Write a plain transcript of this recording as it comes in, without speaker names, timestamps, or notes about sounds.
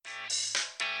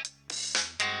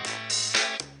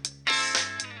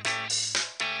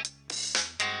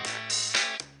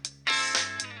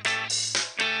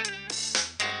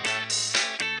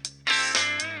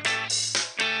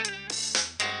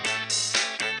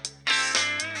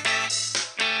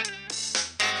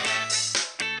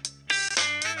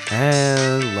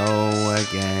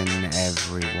again,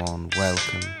 everyone.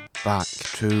 Welcome back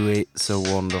to It's a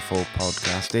Wonderful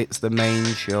Podcast. It's the main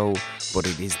show, but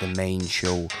it is the main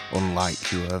show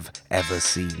unlike you have ever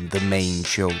seen the main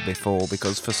show before,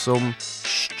 because for some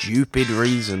stupid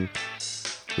reason,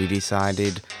 we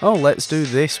decided, let's do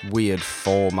this weird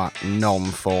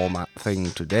non-format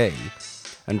thing today,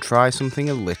 and try something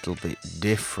a little bit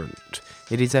different.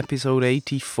 It is episode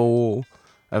 84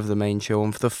 of the main show,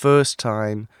 and for the first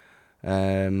time,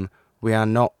 we are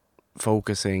not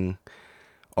focusing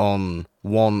on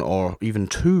one or even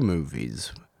two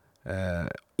movies,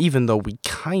 even though we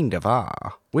kind of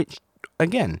are, which,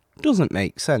 again, doesn't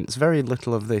make sense. Very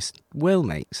little of this will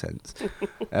make sense.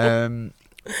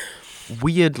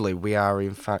 Weirdly, we are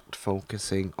in fact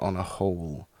focusing on a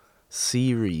whole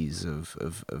series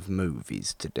of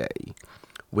movies today,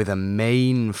 with a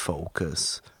main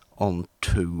focus on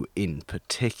two in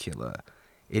particular.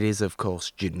 It is, of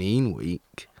course, Janine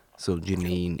week, so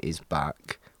Janine is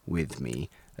back with me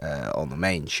on the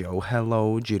main show.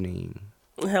 Hello, Janine.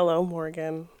 Hello,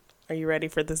 Morgan. Are you ready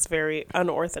for this very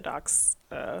unorthodox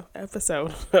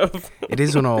episode? It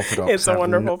is unorthodox. It's a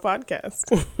wonderful podcast.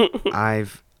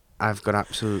 I've got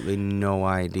absolutely no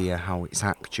idea how it's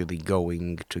actually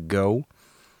going to go.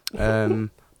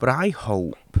 But I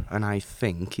hope and I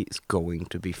think it's going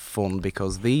to be fun,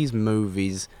 because these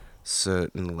movies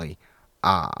certainly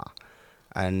are.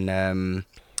 And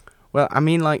well, I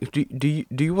mean, like, do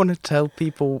you want to tell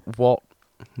people what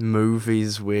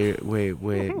movies we're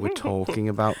talking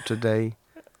about today?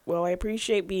 Well, I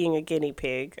appreciate being a guinea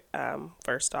pig.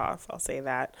 First off, I'll say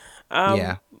that.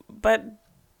 Yeah. But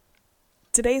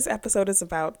today's episode is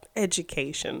about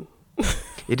education.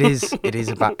 It is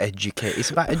about educate. It's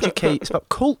about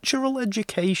cultural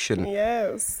education.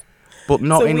 Yes. But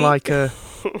not in like a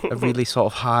really sort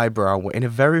of highbrow way, in a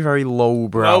very, very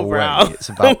lowbrow way. It's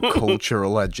about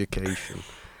cultural education.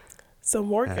 So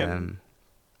Morgan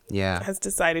has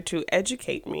decided to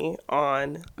educate me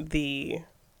on the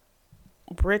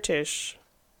British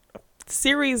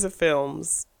series of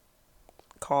films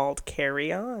called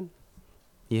Carry On.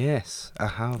 Yes, I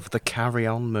have. The Carry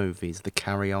On movies, the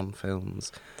Carry On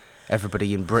films.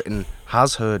 Everybody in Britain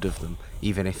has heard of them,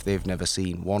 even if they've never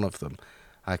seen one of them.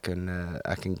 I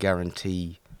can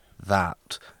guarantee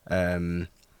that.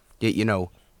 Yet,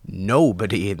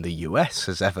 nobody in the US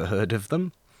has ever heard of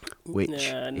them,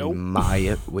 which nope.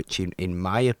 in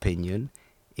my opinion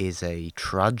is a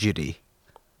tragedy.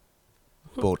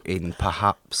 But in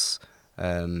perhaps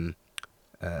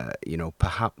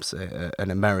perhaps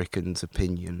an American's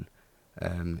opinion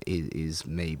is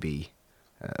maybe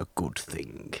a good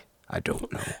thing. I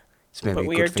don't know. It's maybe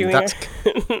but a good thing.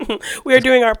 We are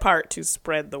doing our part to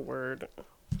spread the word.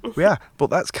 Yeah, but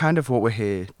that's kind of what we're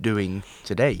here doing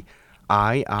today.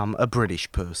 I am a British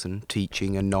person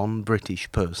teaching a non-British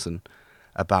person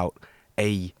about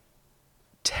a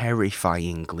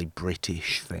terrifyingly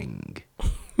British thing.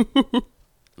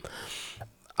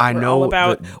 We're all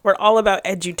about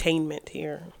edutainment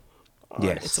here.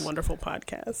 Yes. It's a wonderful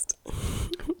podcast.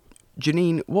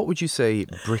 Janine, what would you say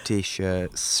British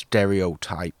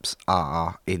stereotypes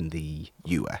are in the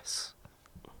US?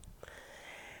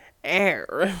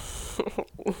 Very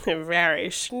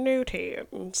snooty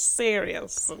and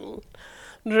serious and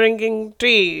drinking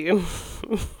tea,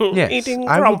 yes, eating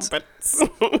crumpets.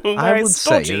 Very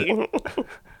stodgy.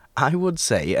 I would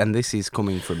say, and this is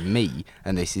coming from me,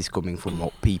 and this is coming from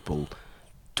what people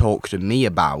talk to me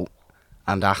about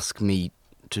and ask me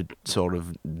to sort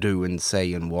of do and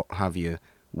say and what have you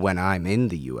when I'm in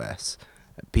the US.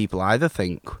 People either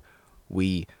think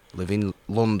we live in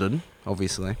London,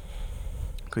 obviously,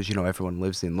 because, everyone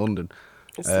lives in London.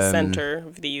 It's the centre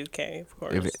of the UK, of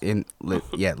course.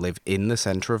 Live in the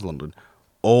centre of London,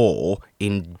 or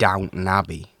in Downton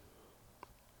Abbey.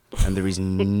 And there is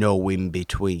no in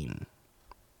between.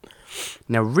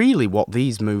 Now, really what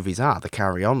these movies are, the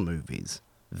Carry On movies,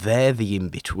 they're the in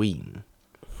between.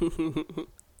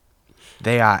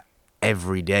 They are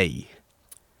every day,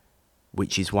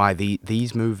 which is why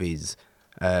these movies,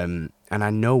 and I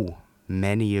know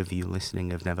many of you listening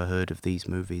have never heard of these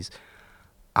movies.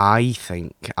 I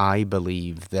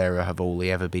believe there have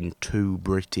only ever been two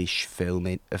British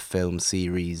film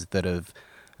series that have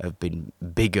been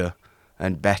bigger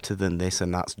and better than this,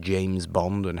 and that's James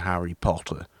Bond and Harry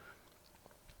Potter.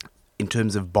 In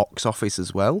terms of box office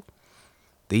as well,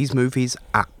 these movies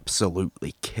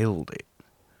absolutely killed it.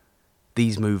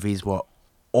 These movies were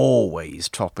always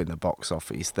topping the box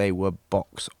office. They were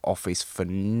box office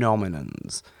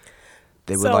phenomenons.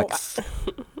 There were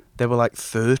like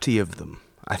 30 of them,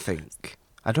 I think.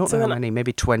 I don't know how many,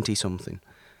 maybe 20 something.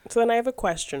 So then I have a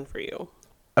question for you.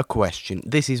 a question.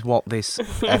 This is what this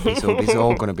episode is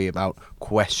all going to be about.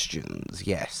 Questions,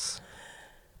 yes.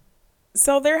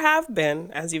 So there have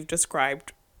been, as you've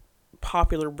described,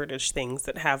 popular British things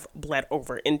that have bled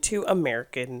over into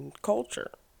American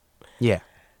culture. Yeah.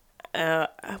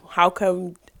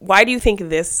 Why do you think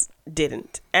this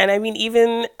didn't? And I mean,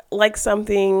 even like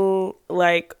something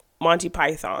like Monty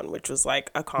Python, which was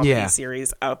like a comedy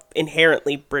series, a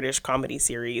inherently British comedy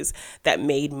series that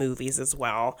made movies as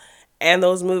well. And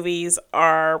those movies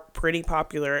are pretty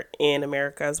popular in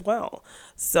America as well.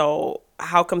 So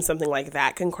how come something like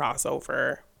that can cross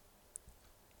over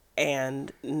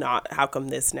and not, how come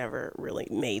this never really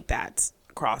made that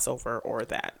crossover or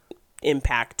that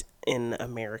impact in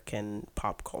American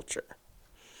pop culture?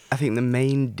 I think the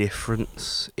main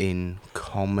difference in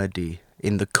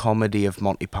the comedy of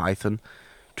Monty Python,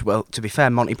 to be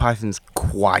fair, Monty Python's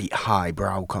quite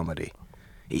highbrow comedy.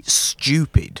 It's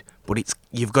stupid, but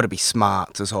you've got to be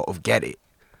smart to sort of get it,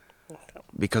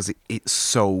 because it's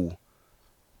so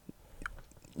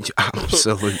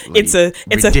absolutely it's a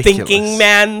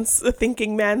ridiculous.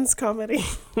 thinking man's comedy.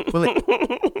 Well,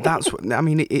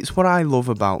 it's what I love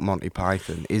about Monty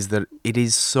Python is that it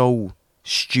is so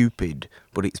stupid,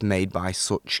 but it's made by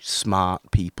such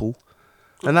smart people.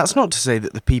 And that's not to say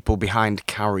that the people behind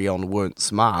Carry On weren't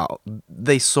smart.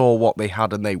 They saw what they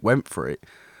had and they went for it.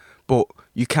 But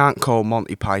you can't call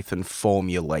Monty Python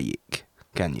formulaic,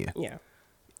 can you? Yeah.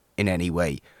 In any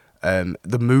way.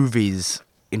 The movies,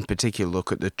 in particular,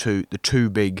 look at the two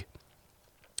big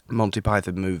Monty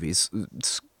Python movies.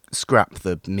 Scrap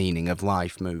the Meaning of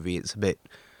Life movie.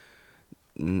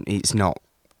 It's not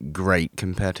great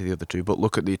compared to the other two. But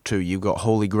look at the two. You've got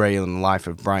Holy Grail and Life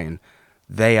of Brian.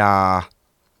 They are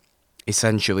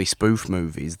essentially spoof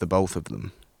movies, the both of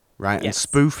them, right? Yes. And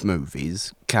spoof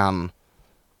movies can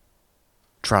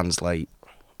translate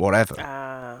whatever.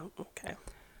 Okay.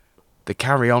 The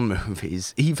Carry On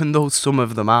movies, even though some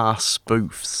of them are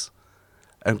spoofs,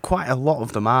 and quite a lot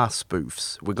of them are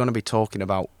spoofs, we're going to be talking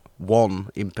about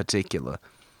one in particular.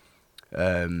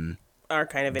 Are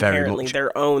kind of inherently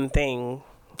their own thing.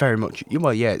 Very much,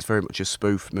 well, yeah, it's very much a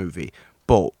spoof movie,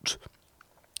 but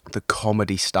the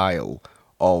comedy style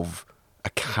of a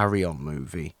Carry On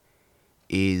movie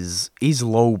is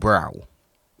lowbrow.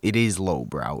 It is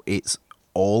lowbrow. It's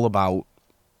all about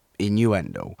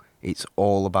innuendo. It's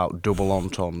all about double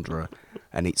entendre,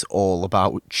 and it's all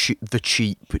about the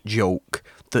cheap joke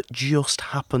that just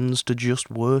happens to just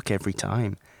work every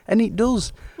time. And it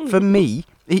does. For me,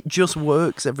 it just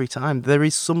works every time. There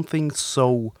is something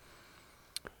so...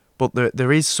 But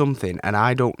there is something, and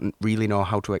I don't really know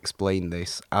how to explain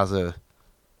this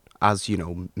as you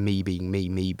know, me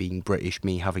being British,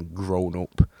 me having grown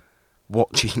up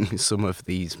watching some of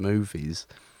these movies.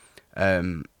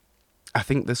 I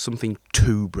think there's something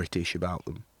too British about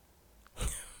them.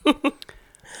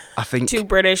 I think too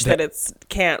British that it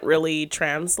can't really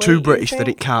translate. Too British that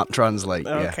it can't translate.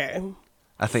 Okay. Yeah.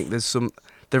 I think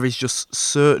there is just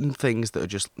certain things that are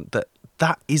just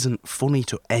that isn't funny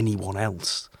to anyone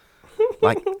else.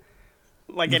 Like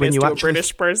it is to a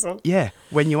British person. Yeah,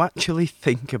 when you actually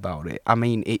think about it, I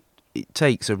mean, it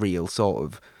takes a real sort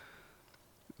of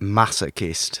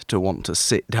masochist to want to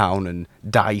sit down and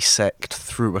dissect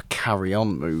through a Carry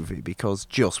On movie, because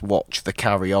just watch the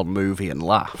Carry On movie and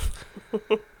laugh.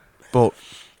 But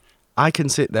I can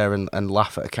sit there and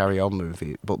laugh at a Carry On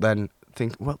movie, but then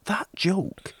think, well, that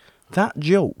joke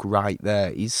right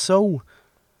there is so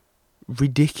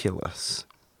ridiculous.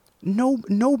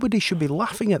 Nobody should be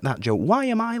laughing at that joke. Why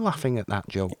am I laughing at that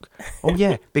joke? Oh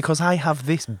yeah, because I have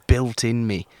this built in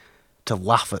me to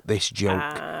laugh at this joke.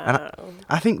 And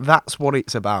I think that's what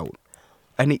it's about.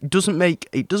 And it doesn't make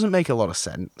a lot of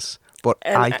sense, but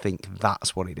I think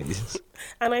that's what it is.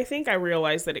 And I think I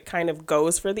realized that it kind of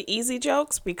goes for the easy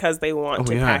jokes because they want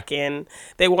to pack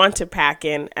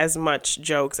in as much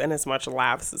jokes and as much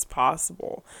laughs as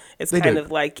possible. It's kind of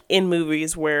like in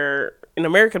movies where, in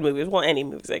American movies, well, any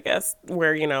movies, I guess,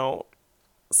 where, you know,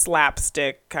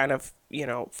 slapstick kind of, you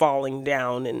know, falling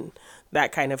down and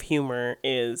that kind of humor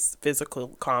is physical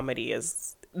comedy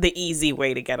is the easy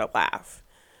way to get a laugh.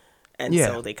 And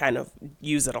so they kind of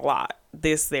use it a lot.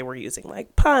 They were using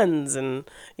like puns and,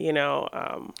 you know...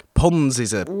 puns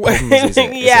is a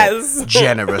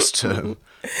generous term.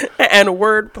 And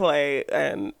wordplay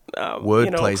and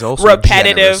wordplay is also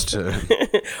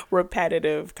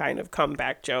repetitive kind of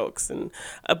comeback jokes and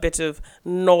a bit of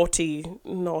naughty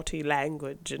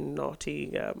language and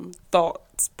naughty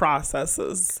thoughts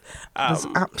processes.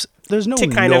 There's no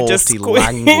naughty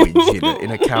language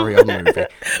in a Carry On movie.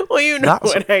 Well, you know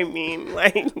what I mean.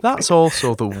 Like that's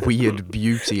also the weird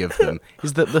beauty of them,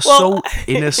 is that they're so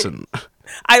innocent.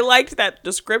 I liked that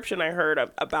description I heard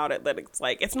about it, that it's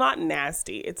like, it's not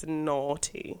nasty, it's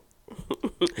naughty.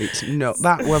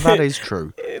 That is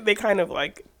true. They kind of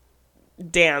like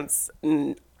dance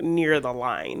near the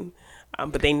line,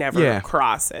 but they never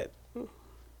cross it.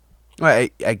 Well,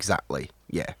 exactly.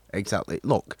 Yeah, exactly.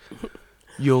 Look,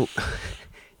 you'll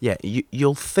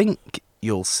think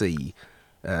you'll see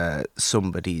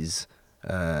somebody's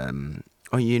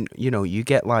or you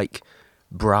get like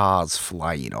bras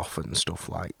flying off and stuff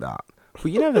like that,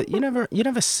 but you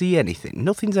never see anything.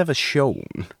 Nothing's ever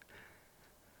shown,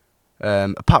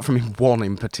 apart from in one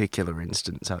in particular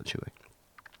instance, actually.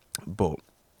 But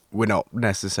we're not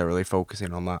necessarily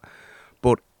focusing on that.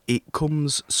 But it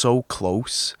comes so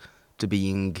close to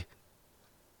being.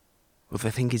 Well,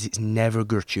 the thing is, it's never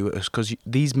gratuitous, because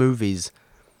these movies,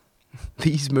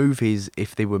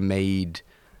 if they were made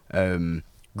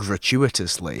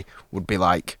gratuitously, would be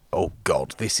like, oh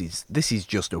God, this is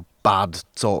just a bad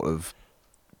sort of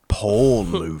porn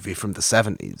movie from the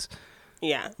 70s.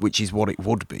 Yeah. Which is what it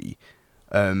would be.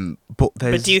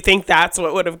 But do you think that's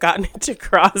what would have gotten it to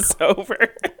crossover?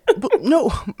 But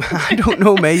no, I don't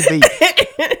know, maybe.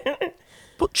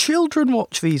 But children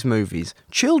watch these movies.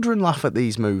 Children laugh at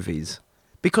these movies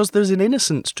because there's an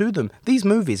innocence to them. These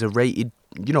movies are rated,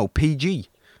 PG.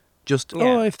 Just,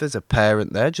 if there's a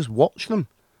parent there, just watch them.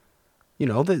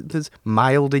 There's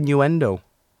mild innuendo,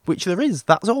 which there is.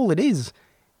 That's all it is.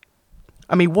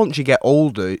 I mean, once you get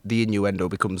older, the innuendo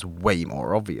becomes way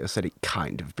more obvious and it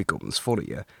kind of becomes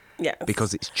funnier. Yes.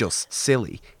 Because it's just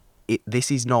silly.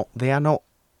 They are not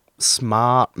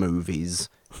smart movies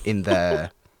in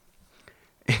their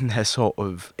in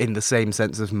the same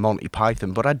sense as Monty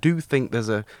Python, but I do think there's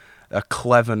a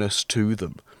cleverness to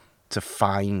them to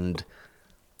find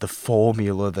the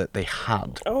formula that they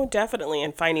had. Oh, definitely,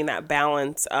 and finding that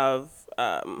balance of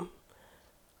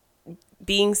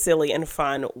being silly and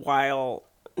fun while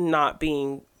not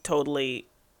being totally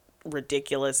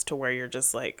ridiculous to where you're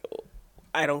just like,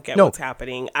 I don't get what's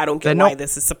happening. I don't get why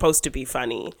this is supposed to be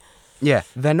funny. Yeah,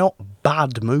 they're not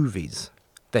bad movies.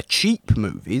 They're cheap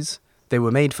movies. They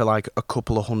were made for like a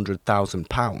couple of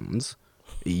 £100,000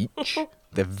 each.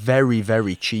 They're very,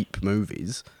 very cheap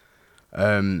movies.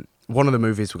 One of the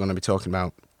movies we're going to be talking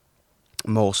about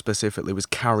more specifically was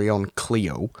Carry On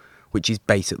Cleo, which is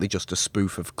basically just a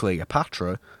spoof of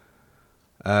Cleopatra.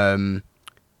 A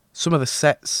lot of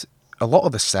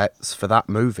the sets for that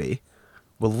movie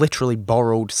were literally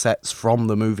borrowed sets from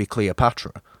the movie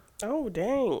Cleopatra. Oh,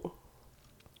 dang.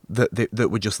 That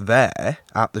were just there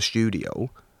at the studio,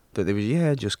 that they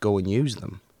would, just go and use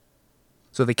them.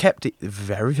 So they kept it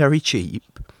very, very cheap.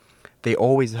 They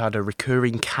always had a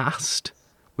recurring cast,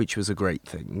 which was a great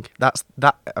thing. That's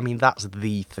the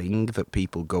thing that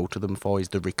people go to them for, is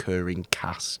the recurring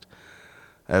cast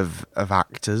of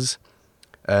actors.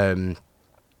 I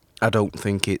don't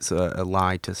think it's a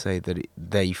lie to say that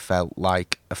they felt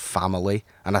like a family.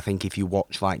 And I think if you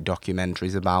watch like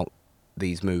documentaries about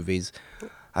these movies,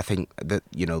 I think that,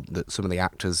 that some of the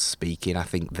actors speaking, I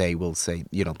think they will say,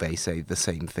 they say the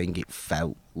same thing. It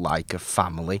felt like a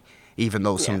family, even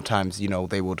though sometimes,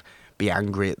 they would be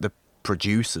angry at the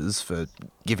producers for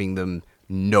giving them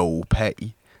no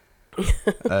pay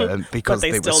because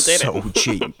they were so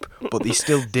cheap. But they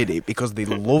still did it because they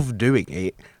loved doing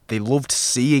it. They loved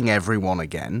seeing everyone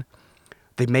again.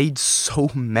 They made so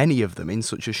many of them in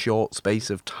such a short space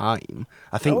of time.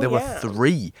 I think there were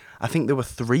three. I think there were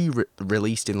three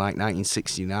released in like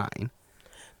 1969.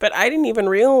 But I didn't even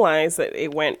realize that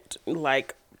it went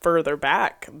like further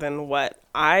back than what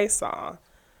I saw.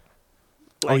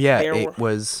 Like, it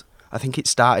was. I think it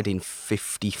started in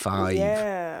 1955.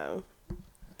 Yeah.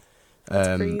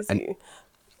 That's crazy. And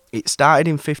it started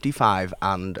in 1955,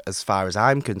 and as far as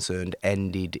I'm concerned,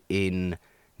 ended in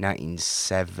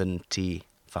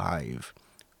 1975,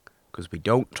 because we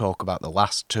don't talk about the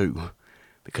last two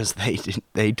because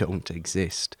they don't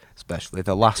exist, especially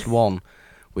the last one,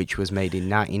 which was made in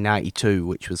 1992,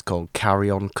 which was called Carry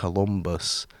On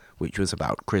Columbus, which was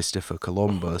about Christopher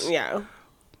Columbus. Yeah.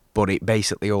 But it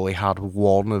basically only had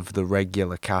one of the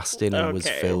regular casting and was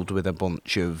filled with a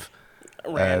bunch of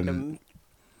random.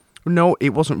 No, it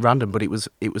wasn't random, but it was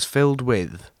filled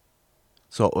with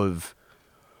sort of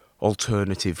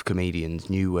alternative comedians,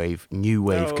 new wave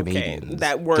comedians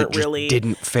that weren't just really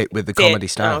didn't fit with the comedy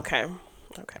style. Okay.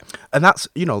 And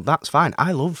that's fine.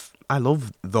 I love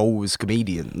those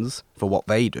comedians for what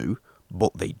they do,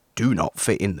 but they do not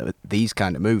fit in these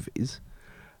kind of movies.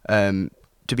 To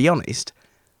be honest,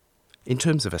 in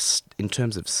terms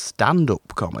of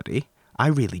stand-up comedy, I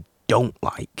really don't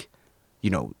like,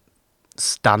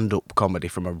 stand-up comedy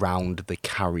from around the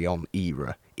Carry On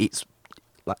era. It's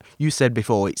like you said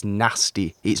before, it's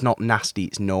nasty. It's not nasty,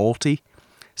 it's naughty.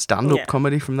 Stand-up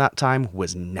comedy from that time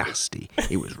was nasty.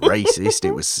 It was racist,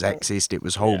 it was sexist, it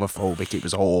was homophobic, it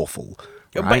was awful.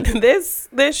 Right? But this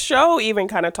show even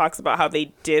kind of talks about how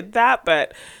they did that,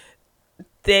 but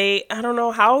I don't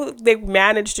know how they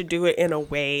managed to do it in a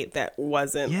way that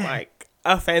wasn't like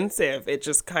offensive. It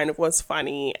just kind of was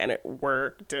funny and it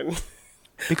worked, and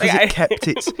because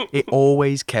it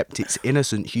always kept its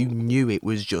innocence. You knew it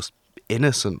was just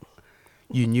innocent.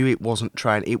 You knew it wasn't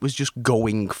trying. It was just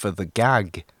going for the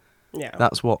gag. Yeah,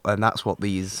 that's what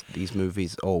these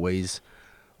movies always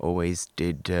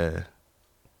did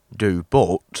do.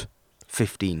 But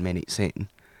 15 minutes in,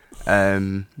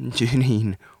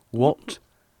 Janine, what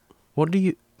do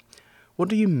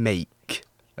you make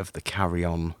of the Carry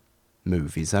On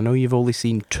movies? I know you've only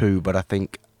seen 2, but I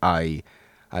think I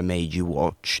made you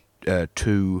watch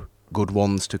 2 good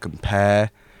ones to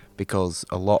compare, because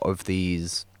a lot of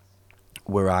these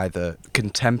were either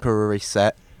contemporary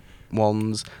set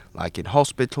ones, like in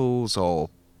hospitals or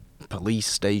police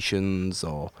stations,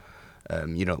 or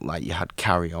like you had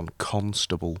Carry On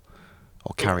Constable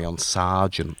or Carry On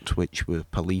Sergeant, which were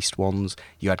police ones.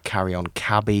 You had Carry On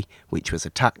Cabby, which was a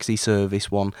taxi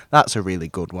service one. That's a really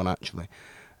good one, actually.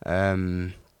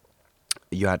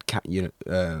 You had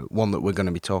one that we're going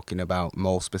to be talking about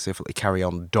more specifically, Carry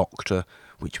On Doctor,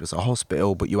 which was a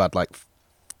hospital, but you had like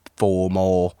 4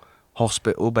 more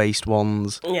hospital-based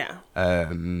ones. Yeah.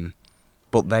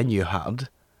 But then you had,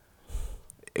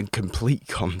 in complete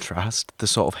contrast, the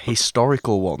sort of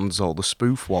historical ones or the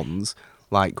spoof ones,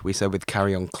 like we said with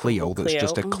Carry On Cleo, that's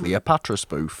just a Cleopatra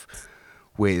spoof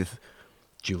with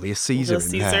Julius Caesar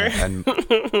in there and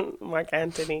Mark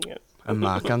Antony. And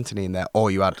Mark Antony in there. Or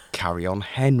you had Carry On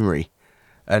Henry.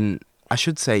 And I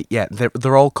should say,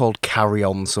 they're all called Carry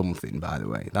On something, by the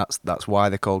way. That's why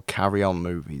they're called Carry On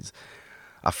movies.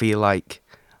 I feel like,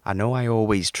 I know I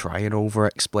always try and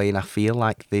over-explain. I feel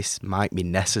like this might be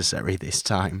necessary this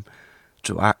time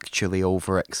to actually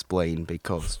over-explain,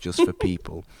 because just for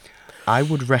people, I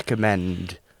would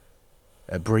recommend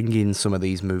bringing some of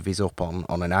these movies up on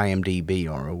an IMDb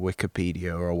or a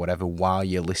Wikipedia or whatever while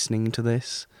you're listening to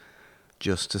this,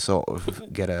 just to sort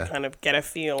of get a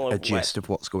feel of a gist of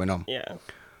what's going on. Yeah.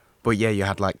 But yeah, you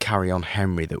had like Carry On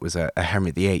Henry, that was a Henry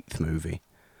VIII movie.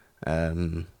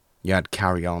 You had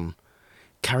Carry On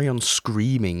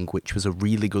Screaming, which was a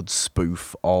really good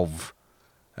spoof of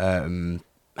Hammer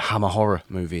horror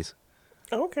movies.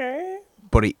 Okay.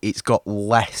 But it's got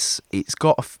less. It's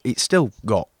still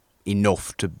got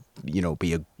enough to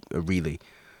be a really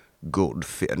good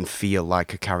and feel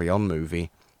like a Carry On movie.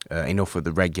 Enough of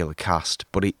the regular cast,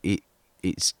 but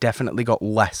it's definitely got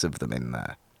less of them in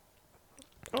there.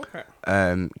 Okay.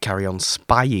 Carry On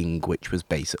Spying, which was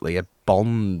basically a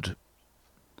Bond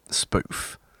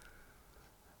spoof.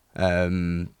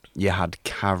 You had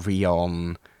Carry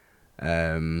On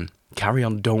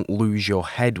Don't Lose Your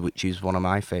Head, which is one of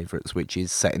my favourites, which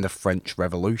is set in the French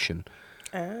Revolution.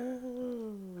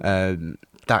 Oh.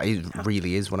 That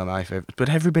really is one of my favourites. But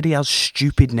everybody has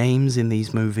stupid names in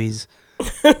these movies.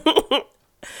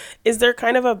 Is there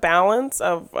kind of a balance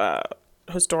of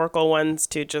historical ones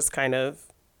to just kind of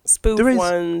spoof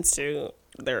ones to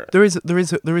their? There is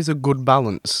a good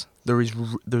balance. There is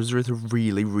a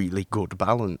really, really good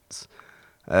balance,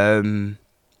 and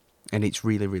it's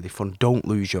really, really fun. Don't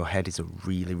Lose Your Head is a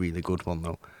really, really good one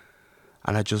though,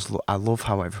 and I love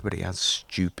how everybody has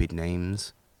stupid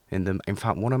names in them. In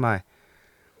fact, one of my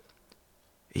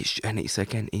it's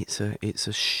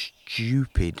a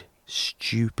stupid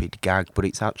gag, but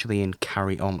it's actually in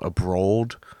Carry On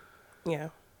Abroad. Yeah.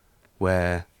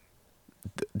 Where,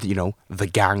 the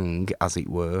gang, as it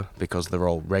were, because they're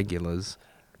all regulars,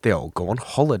 they all go on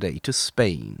holiday to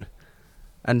Spain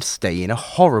and stay in a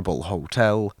horrible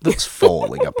hotel that's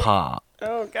falling apart.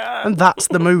 Oh, God. And that's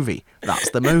the movie. But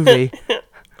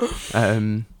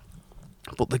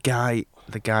the guy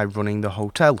running the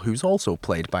hotel, who's also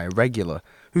played by a regular,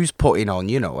 who's putting on,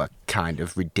 a kind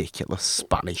of ridiculous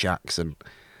Spanish accent.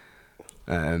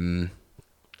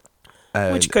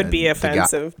 Which could be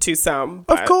offensive to some.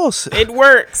 Of course. It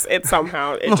works. It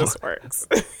just works.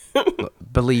 Look,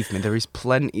 believe me, there is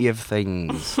plenty of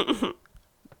things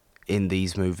in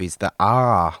these movies that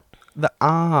are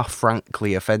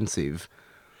frankly offensive,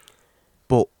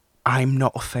 but I'm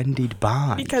not offended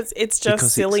by. Because it's just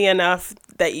silly enough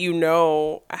that you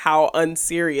know how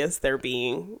unserious they're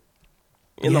being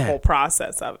in the whole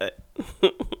process of it.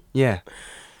 Yeah.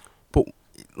 But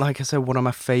like I said, one of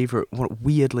my favourite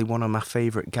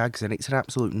gags, and it's an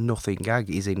absolute nothing gag,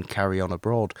 is in Carry On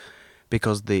Abroad,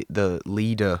 because the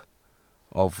leader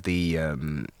of the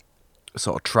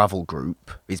sort of travel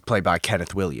group. He's played by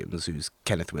Kenneth Williams,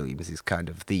 Kenneth Williams is kind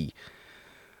of the...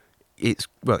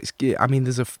 I mean,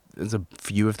 there's a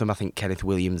few of them. I think Kenneth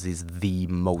Williams is the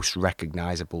most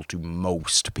recognisable to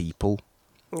most people.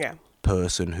 Yeah.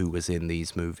 Person who was in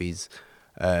these movies.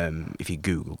 If you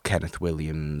Google Kenneth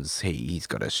Williams, he's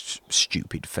got a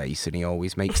stupid face and he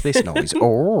always makes this noise.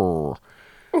 Oh.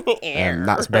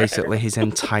 That's basically his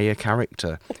entire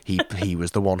character. He was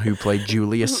the one who played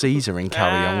Julius Caesar in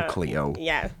Carry On Cleo.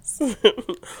 Yes.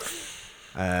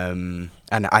 And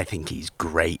I think he's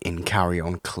great in Carry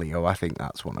On Cleo. I think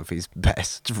that's one of his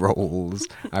best roles.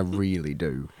 I really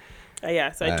do.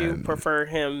 Yes, I do prefer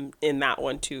him in that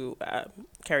one to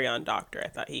Carry On Doctor. I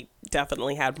thought he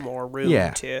definitely had more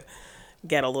room to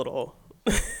get a little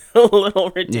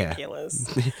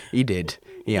ridiculous. Yeah. He did.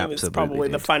 He absolutely was probably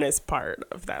did. the funnest part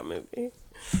of that movie.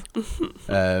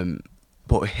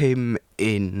 But him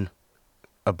in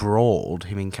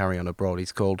Carry On Abroad,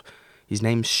 his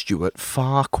name's Stuart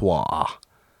Farquhar.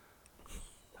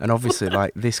 And obviously,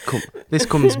 like, this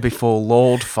comes before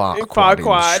Lord Farquaad in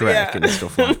Shrek and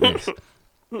stuff like this.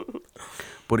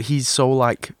 But he's so,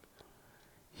 like,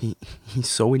 he's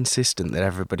so insistent that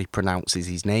everybody pronounces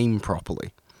his name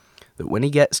properly, that when he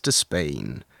gets to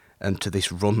Spain and to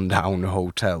this rundown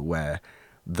hotel where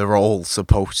they're all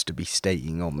supposed to be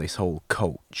staying on this whole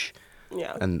coach,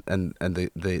 and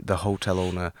the hotel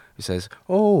owner says,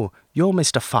 "Oh, you're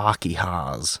Mr.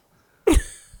 Farquhar."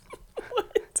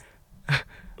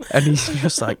 And he's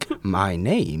just like, "My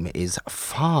name is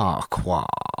Farquhar."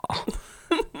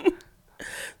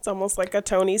 It's almost like a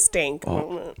Tony Stank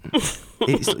moment.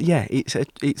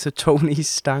 It's a Tony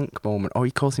Stank moment. Or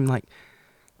he calls him like,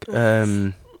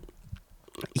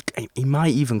 he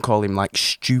might even call him like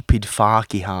Stupid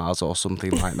Farquhars or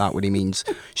something like that when he means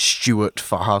Stuart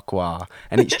Farquhar.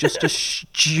 And it's just a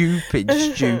stupid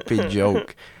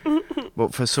joke.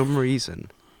 But for some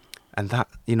reason... And that,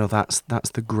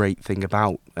 that's the great thing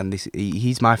about, and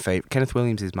he's my favourite. Kenneth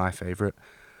Williams is my favourite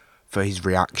for his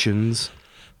reactions.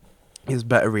 He has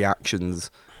better reactions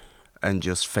and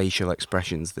just facial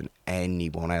expressions than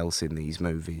anyone else in these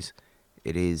movies.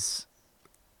 It is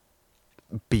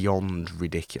beyond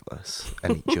ridiculous,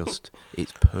 and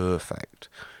it's perfect.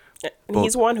 And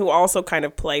he's one who also kind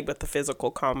of played with the physical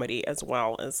comedy as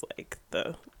well as like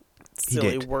the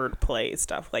silly wordplay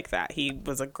stuff like that. He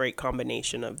was a great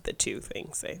combination of the two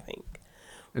things, I think.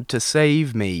 To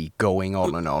save me going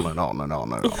on and on and on and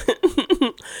on and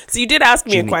on. So you did ask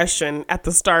me a question at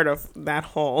the start of that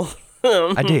whole...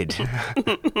 I did.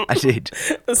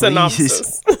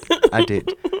 Synopsis. I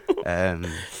did.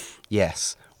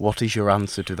 Yes. What is your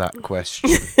answer to that question?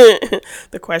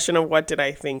 The question of what do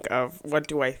I think of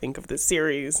the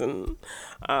series, and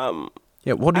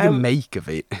what do you make of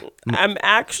it? I'm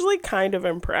actually kind of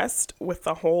impressed with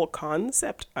the whole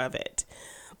concept of it.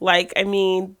 Like, I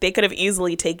mean, they could have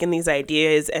easily taken these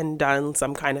ideas and done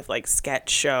some kind of like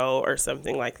sketch show or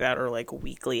something like that, or like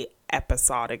weekly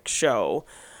episodic show,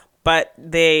 but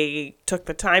they took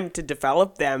the time to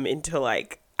develop them into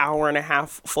like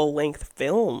hour-and-a-half full-length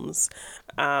films.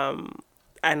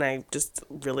 And I just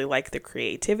really like the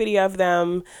creativity of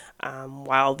them.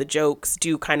 While the jokes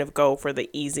do kind of go for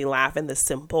the easy laugh and the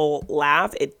simple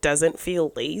laugh, it doesn't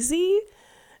feel lazy,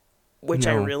 which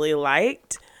I really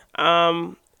liked.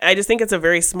 I just think it's a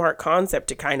very smart concept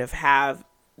to kind of have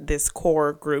this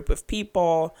core group of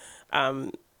people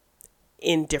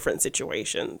in different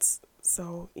situations.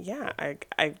 So, yeah,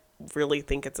 I really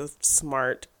think it's a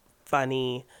smart,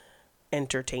 funny,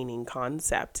 entertaining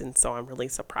concept, and so I'm really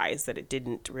surprised that it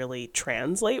didn't really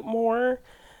translate more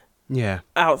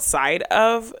outside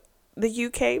of the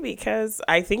UK, because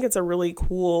I think it's a really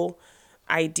cool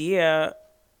idea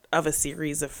of a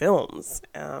series of films,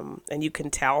 and you can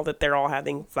tell that they're all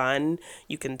having fun.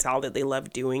 You can tell that they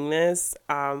love doing this,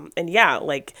 and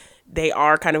like they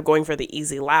are kind of going for the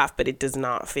easy laugh, but it does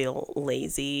not feel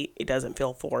lazy. It doesn't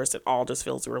feel forced. It all just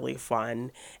feels really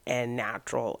fun and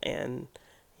natural. And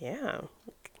I'm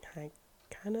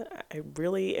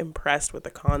really impressed with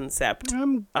the concept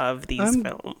of these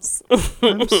films.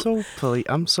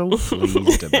 I'm so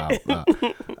pleased about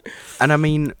that. And I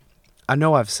mean, I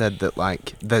know I've said that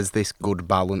like there's this good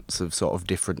balance of sort of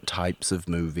different types of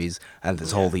movies, and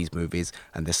there's all these movies,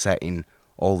 and they're set in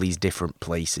all these different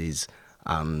places,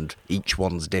 and each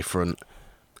one's different.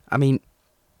 I mean,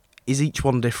 is each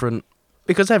one different?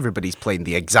 Because everybody's playing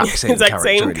the exact same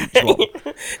character in each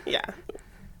one. Yeah.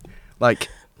 Like,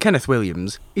 Kenneth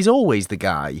Williams is always the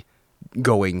guy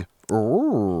going,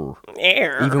 "Roar,"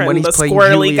 even when he's the playing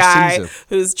squirrely Julius guy Caesar.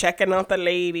 who's checking out the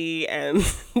lady and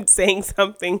saying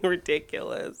something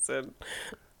ridiculous. And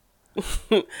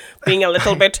being a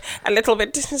little bit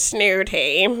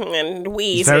snooty and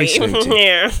wheezy. He's very snooty.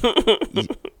 Yeah.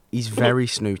 He's very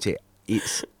snooty.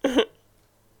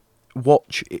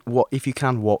 Watch if you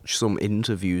can watch some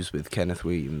interviews with Kenneth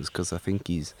Williams, because I think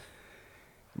he's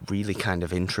really kind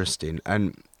of interesting.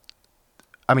 And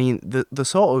I mean, the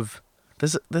sort of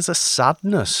there's a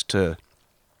sadness to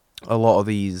a lot of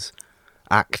these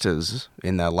actors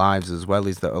in their lives as well.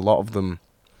 Is that a lot of them,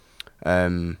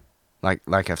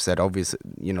 like I've said, obviously,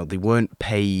 they weren't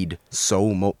paid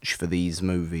so much for these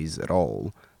movies at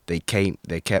all. They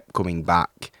kept coming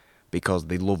back because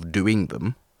they loved doing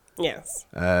them. Yes.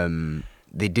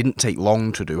 They didn't take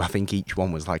long to do. I think each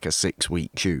one was like a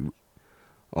 6-week shoot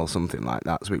or something like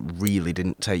that. So it really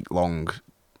didn't take long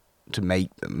to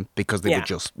make them because they were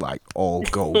just like all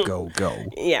go, go, go.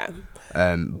 Yeah.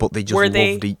 But they just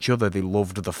loved each other. They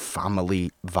loved the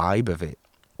family vibe of it.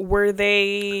 Were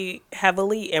they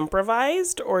heavily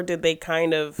improvised, or did they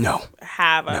kind of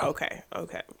have a... No. Okay.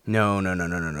 No.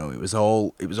 It was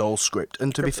all script.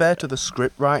 And to be fair to the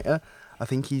script writer, I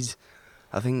think it's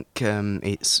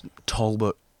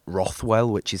Talbot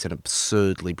Rothwell, which is an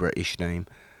absurdly British name.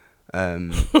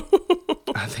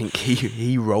 I think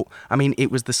he wrote... I mean,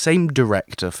 it was the same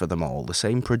director for them all, the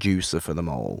same producer for them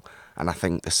all, and I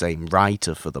think the same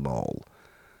writer for them all.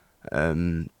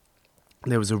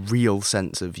 There was a real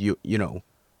sense of,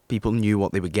 people knew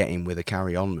what they were getting with a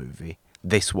Carry On movie.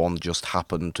 This one just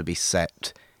happened to be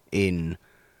set in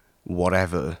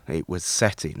whatever it was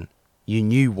set in. You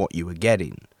knew what you were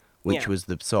getting, which was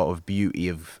the sort of beauty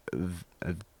of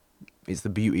it's the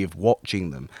beauty of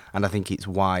watching them. And I think it's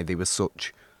why they were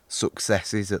such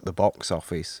successes at the box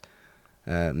office.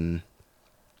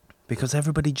 Because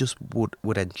everybody just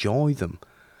would enjoy them.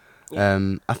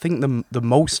 I think the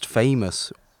most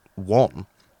famous one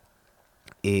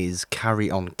is Carry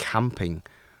On Camping,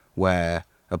 where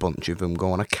a bunch of them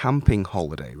go on a camping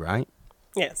holiday, right?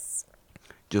 Yes.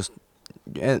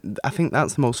 I think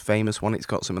that's the most famous one. It's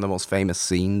got some of the most famous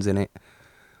scenes in it.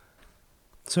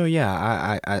 So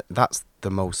yeah, I that's the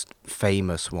most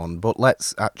famous one. But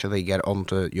let's actually get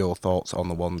onto your thoughts on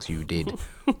the ones you did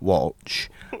watch.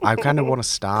 I kind of want to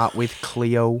start with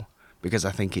Cleo, because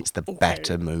I think it's the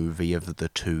better movie of the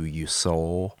two you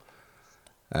saw.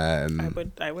 I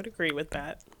would agree with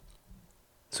that.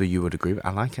 So you would agree?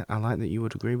 I like it. I like that you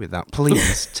would agree with that.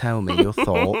 Please tell me your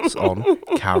thoughts on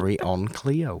Carry On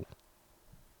Cleo.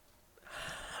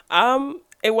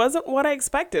 It wasn't what I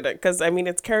expected, because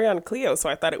it's Carry On Cleo, so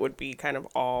I thought it would be kind of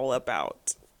all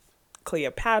about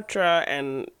Cleopatra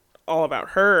and all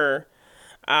about her.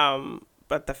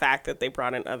 But the fact that they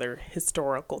brought in other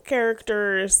historical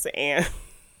characters and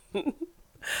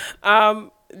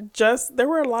there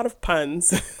were a lot of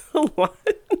puns.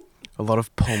 A lot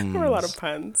of puns. There were a lot of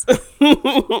puns.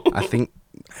 I think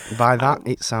by that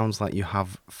it sounds like you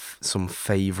have some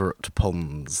favourite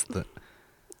puns that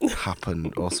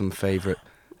happened, or some favourite...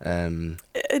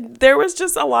 There was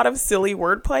just a lot of silly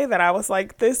wordplay that I was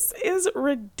like, this is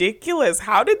ridiculous.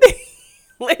 How did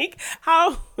they...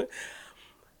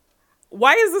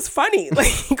 Why is this funny?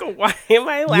 Why am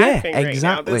I laughing right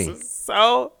now? This is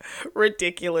so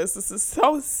ridiculous. This is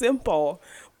so simple.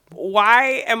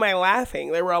 Why am I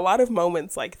laughing? There were a lot of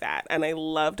moments like that, and I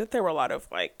loved that there were a lot of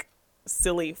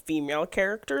silly female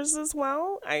characters as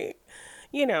well.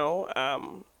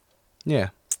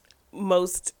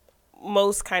 Most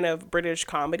kind of British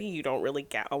comedy, you don't really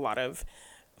get a lot of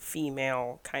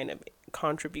female kind of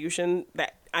contribution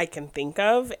that I can think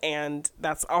of, and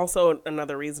that's also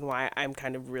another reason why I'm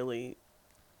kind of really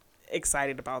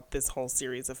excited about this whole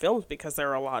series of films, because there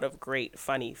are a lot of great,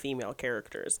 funny female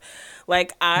characters.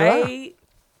 I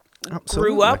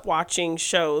grew up watching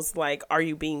shows like Are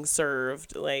You Being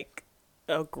Served, a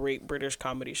great British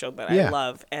comedy show that I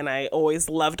love, and I always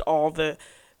loved all the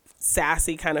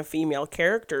sassy kind of female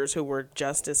characters who were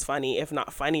just as funny, if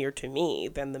not funnier to me,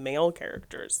 than the male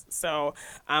characters. So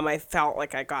I felt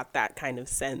like I got that kind of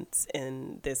sense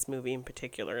in this movie in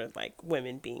particular,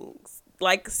 women being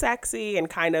sexy and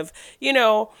kind of,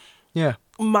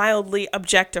 mildly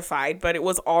objectified, but it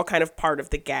was all kind of part of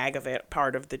the gag of it,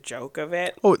 part of the joke of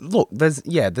it. Oh, look, there's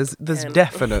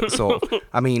definite sort of,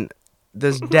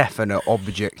 there's definite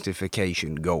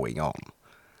objectification going on.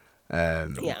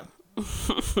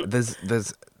 There's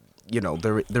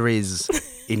there is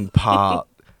in part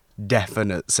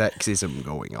definite sexism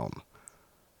going on,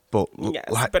 but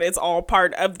yes, but it's all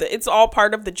part of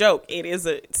the joke. It is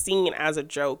seen as a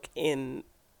joke in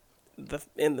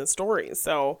the story.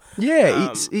 So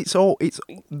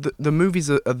the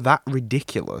movies are that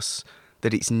ridiculous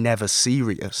that it's never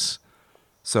serious.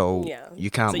 So you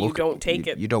can't you don't take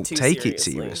it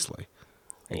seriously.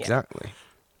 exactly. Yeah.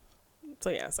 So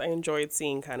yes, I enjoyed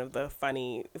seeing kind of the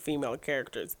funny female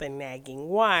characters, the nagging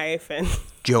wife, and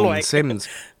Joan Sims,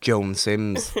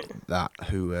 that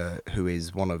who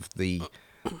is one of the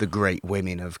great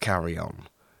women of Carry On.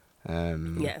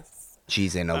 Yes,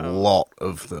 she's in a lot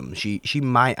of them. She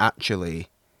might actually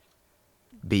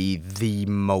be the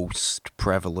most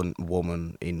prevalent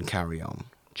woman in Carry On.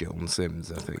 Joan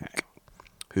Sims, I think,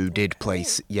 who did play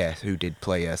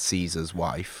Caesar's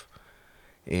wife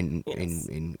in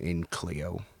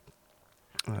Cleo.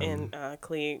 And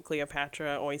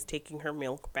Cleopatra always taking her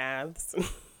milk baths.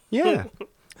 Yeah.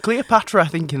 Cleopatra, I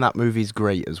think, in that movie is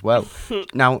great as well.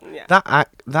 Now,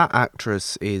 that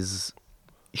actress is...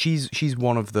 She's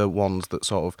one of the ones that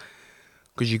sort of...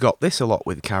 Because you got this a lot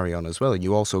with Carry On as well, and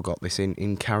you also got this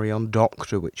in Carry On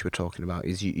Doctor, which we're talking about,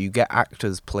 is you get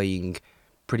actors playing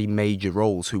pretty major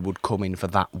roles who would come in for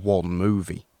that one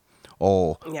movie.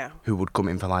 Or who would come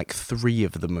in for like 3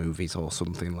 of the movies or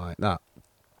something like that.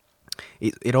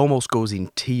 It almost goes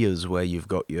in tiers where you've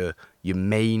got your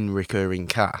main recurring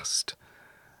cast,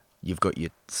 you've got your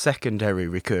secondary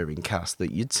recurring cast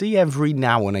that you'd see every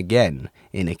now and again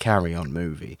in a Carry On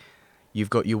movie. You've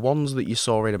got your ones that you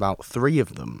saw in about 3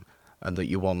 of them, and that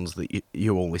your ones that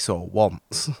you only saw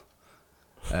once.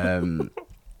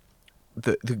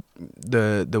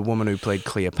 The woman who played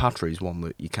Cleopatra is one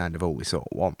that you kind of only saw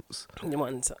once.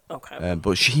 Okay.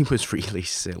 But she was really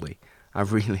silly. I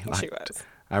really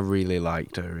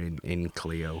liked her in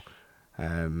Cleo.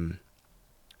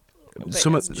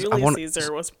 Julius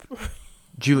Caesar was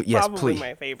probably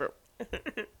my favorite.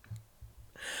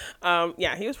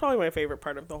 He was probably my favorite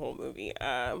part of the whole movie.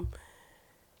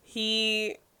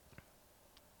 He,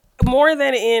 more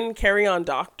than in Carry On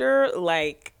Doctor,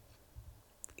 like,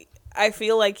 I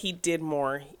feel like he did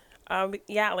more.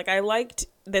 I liked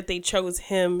that they chose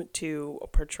him to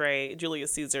portray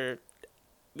Julius Caesar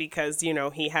because,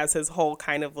 he has his whole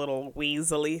kind of little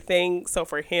weaselly thing. So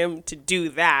for him to do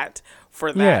that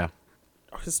for that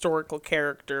historical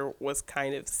character was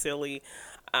kind of silly.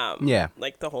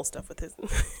 Like the whole stuff with his...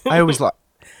 I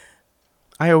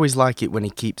always like it when he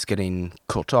keeps getting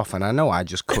cut off, and I know I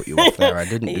just cut you off there. I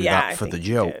didn't do that for the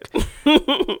joke.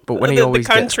 But when he always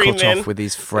gets cut off with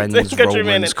his friends,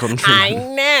 Romans, countrymen. I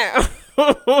know.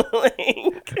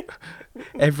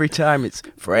 Every time it's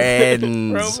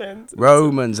friends,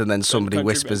 Romans, and then somebody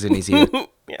whispers in his ear,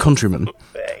 countrymen.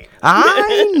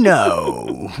 I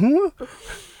know.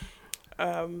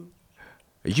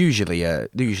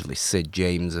 Usually Sid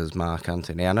James as Mark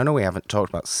Antony, and I know we haven't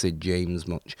talked about Sid James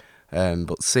much,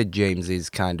 but Sid James is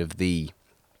kind of the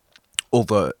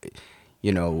other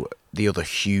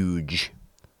huge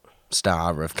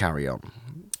star of Carry On.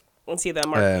 Was he the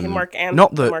Mark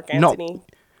Antony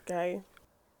guy?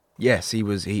 Yes, he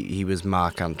was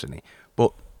Mark Antony,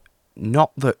 but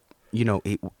not that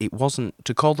it wasn't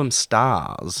to call them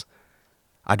stars.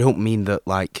 I don't mean that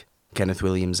like Kenneth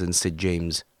Williams and Sid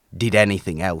James did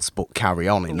anything else but carry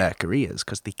on in their careers,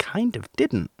 because they kind of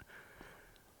didn't.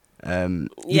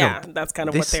 That's kind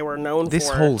of what they were known for. This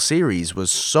whole series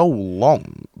was so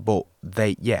long, but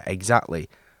exactly.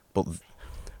 But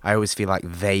I always feel like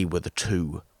they were the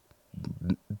 2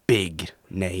 big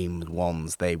name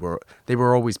ones. They were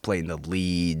always playing the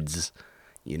leads.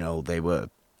 They were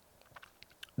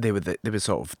the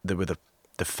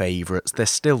favourites. They're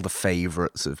still the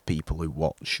favourites of people who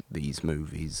watch these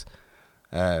movies.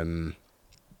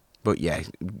 But yeah,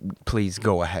 please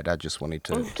go ahead. I just wanted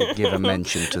to give a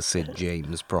mention to Sid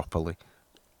James properly.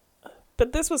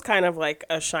 But this was kind of like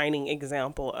a shining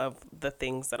example of the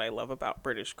things that I love about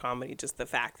British comedy. Just the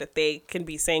fact that they can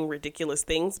be saying ridiculous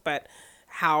things, but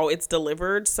how it's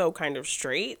delivered so kind of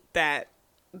straight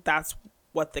that's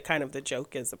what the kind of the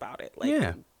joke is about it.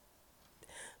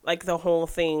 Like the whole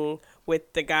thing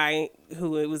with the guy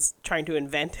who was trying to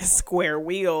invent his square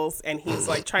wheels, and he's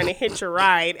like trying to hitch a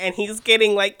ride, and he's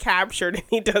getting like captured, and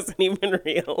he doesn't even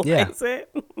realize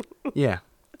it. Yeah.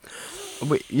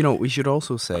 We should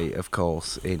also say, of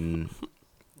course, in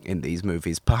these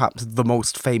movies, perhaps the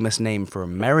most famous name for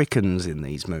Americans in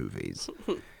these movies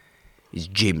is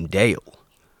Jim Dale,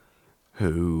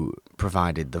 who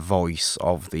provided the voice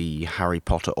of the Harry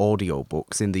Potter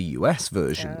audiobooks in the US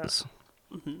versions.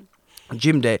 Yeah. Mm-hmm.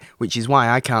 Jim Dale, which is why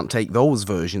I can't take those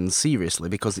versions seriously,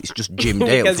 because it's just Jim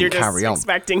Dale because from you're Carry On. Just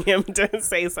expecting him to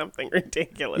say something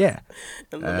ridiculous in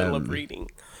the middle of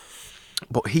reading.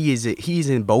 But he is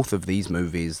in both of these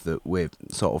movies that we're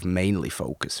sort of mainly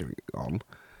focusing on.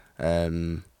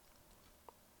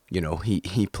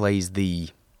 He plays the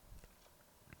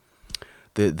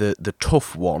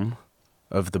tough one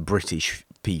of the British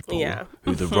people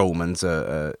who the Romans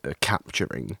are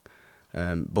capturing.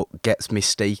 but gets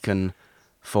mistaken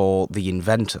for the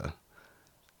inventor.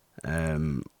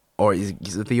 Or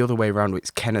is it the other way around?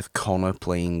 It's Kenneth Connor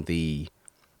playing the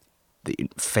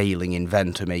failing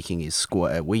inventor making his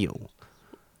square wheel.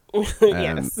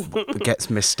 Yes. Gets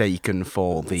mistaken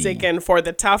for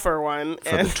the tougher one.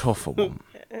 The tougher one.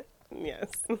 Yes.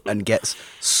 And gets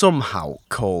somehow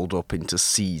called up into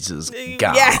Caesar's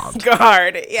guard. Yeah,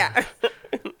 guard. Yeah.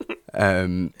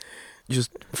 And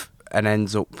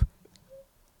ends up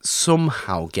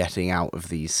somehow getting out of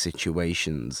these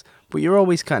situations. But you're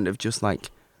always kind of just like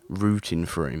rooting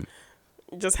for him.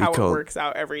 Just how it works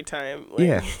out every time. Like,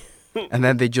 yeah. And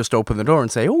then they just open the door and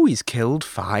say, "Oh, he's killed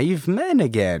 5 men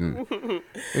again."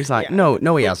 He's like, yeah.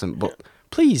 No, he hasn't. But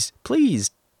please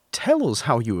tell us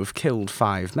how you have killed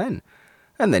 5 men.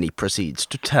 And then he proceeds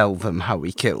to tell them how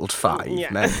he killed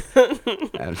 5 men.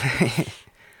 And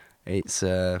it's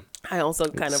I also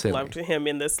kind of silly. Loved him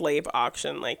in the slave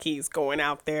auction. Like, he's going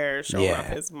out there showing off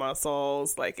his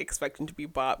muscles, like expecting to be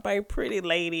bought by a pretty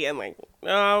lady, and like,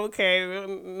 oh, okay,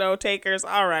 no takers,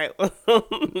 all right.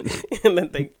 And then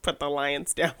they put the lion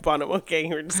stamp on him. Okay,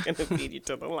 we're just gonna feed you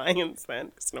to the lions then,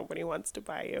 because nobody wants to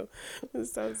buy you.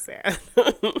 It's so sad.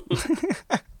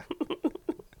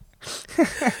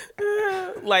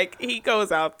 Like, he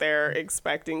goes out there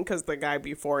expecting, because the guy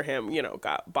before him,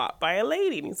 got bought by a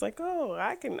lady, and he's like, oh,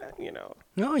 I can,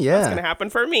 oh yeah, that's gonna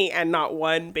happen for me. And not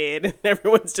one bid, and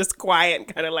everyone's just quiet and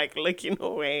kind of like looking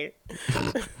away.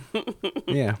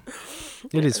 Yeah,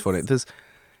 it is funny.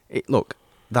 Look,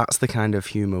 that's the kind of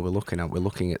humor we're looking at. We're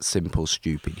looking at simple,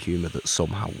 stupid humor that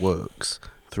somehow works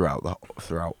throughout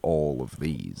all of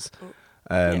these.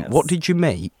 Yes. What did you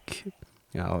make?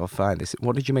 I'll find this.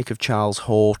 What did you make of Charles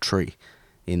Hawtrey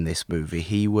in this movie?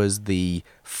 He was the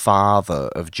father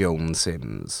of Joan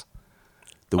Sims,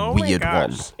 the weird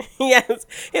one. Yes,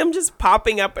 him just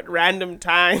popping up at random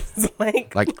times,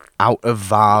 like out of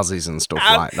vases and stuff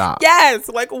like that. Yes,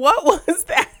 like what was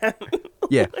that?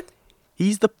 Yeah,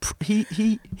 he's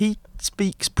he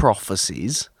speaks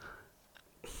prophecies.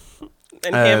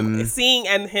 And him seeing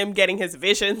and him getting his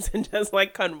visions and just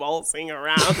like convulsing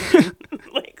around, and,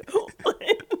 like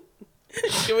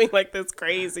doing like this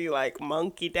crazy like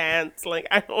monkey dance. Like,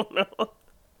 I don't know.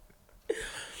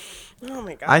 Oh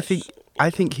my gosh. I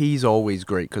think he's always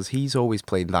great because he's always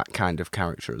playing that kind of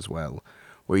character as well,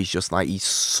 where he's just like, he's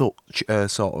such a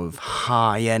sort of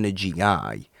high energy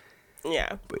guy.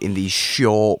 Yeah. But in these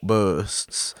short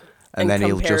bursts, and then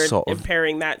he'll just sort of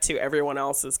comparing that to everyone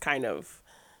else's kind of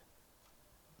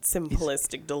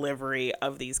simplistic delivery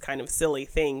of these kind of silly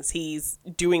things. He's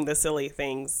doing the silly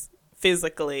things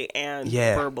physically and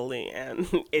verbally, and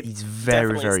it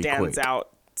definitely stands out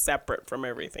separate from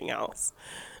everything else.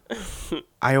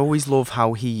 I always love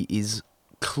how he is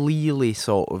clearly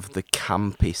sort of the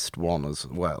campest one as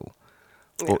well,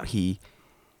 but he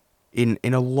in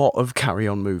a lot of Carry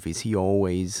On movies he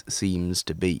always seems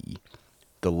to be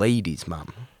the ladies'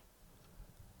 man.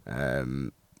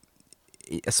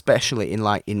 Especially in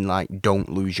Don't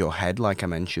Lose Your Head, like I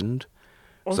mentioned.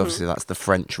 So obviously that's the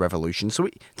French Revolution. So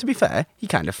to be fair, he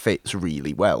kind of fits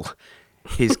really well.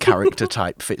 His character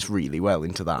type fits really well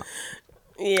into that.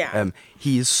 Yeah.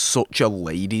 He is such a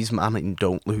ladies' man in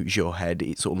Don't Lose Your Head.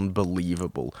 It's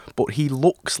unbelievable. But he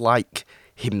looks like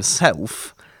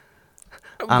himself.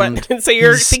 And so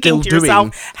you're thinking to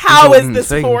yourself, how is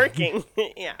this working?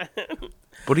 Yeah.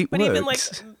 But it works. Even like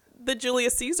the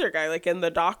Julius Caesar guy, like in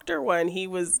the Doctor one, he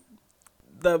was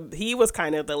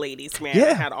kind of the ladies' man.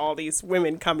 Yeah. Had all these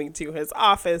women coming to his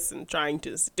office and trying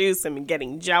to seduce him and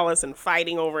getting jealous and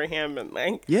fighting over him, and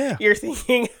like, you're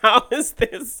thinking, how is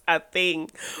this a thing?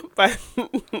 But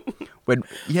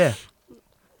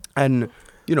and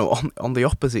on the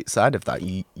opposite side of that,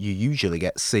 you usually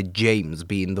get Sid James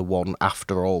being the one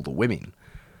after all the women.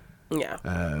 Yeah.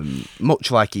 Much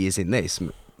like he is in this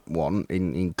one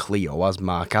in Cleo as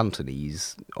Mark Antony.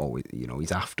 He's always,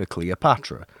 he's after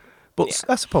Cleopatra. But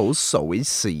I suppose so is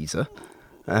Caesar.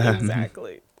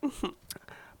 Exactly.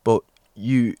 But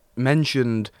you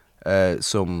mentioned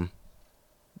some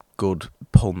good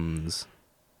puns.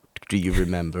 Do you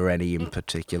remember any in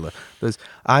particular?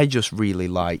 I just really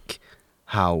like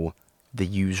how they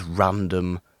use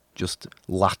random, just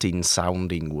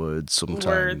Latin-sounding words sometimes.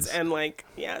 Words and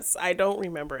yes, I don't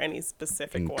remember any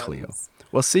specific ones. Cleo.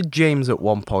 Well, Sid James at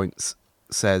one point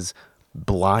says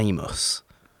 "blimus"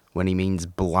 when he means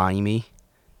blimey.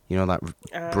 You know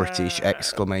that British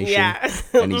exclamation? Yeah.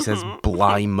 And he says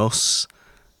 "blimus."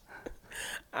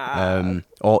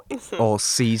 Or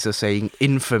Caesar saying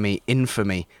 "infamy,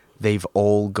 infamy. They've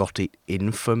all got it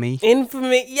infamy."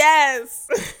 Infamy, yes.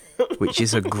 Which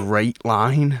is a great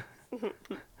line.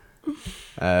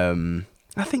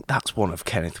 I think that's one of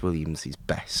Kenneth Williams'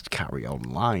 best carry-on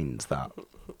lines, that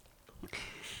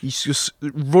he's just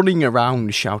running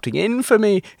around shouting,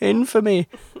 "Infamy! Infamy!"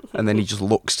 And then he just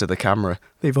looks to the camera.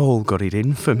 They've all got it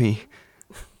in for me.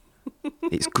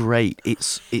 It's great.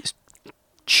 It's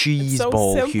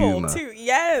cheeseball humour. Too.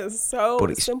 Yes, so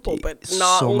simple, but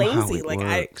not lazy. Like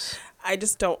I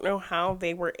just don't know how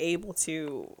they were able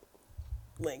to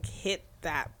like hit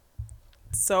that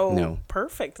so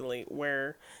perfectly.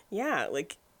 Where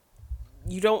like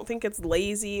you don't think it's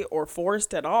lazy or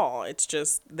forced at all. It's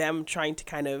just them trying to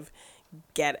kind of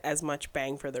get as much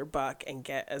bang for their buck and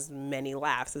get as many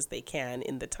laughs as they can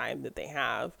in the time that they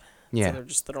have. Yeah. So they're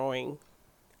just throwing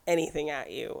anything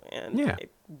at you, and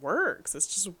it works. It's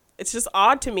just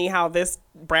odd to me how this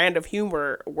brand of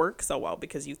humor works so well,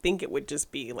 because you think it would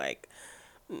just be like,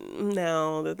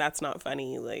 no, that's not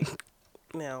funny. Like,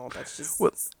 no, that's just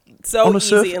so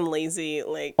easy and lazy.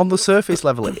 Like, on the surface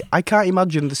level, I can't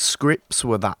imagine the scripts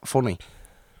were that funny.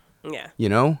 Yeah. You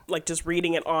know? Like just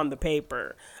reading it on the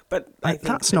paper. But I think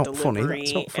that's not funny.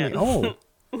 That's not funny at all.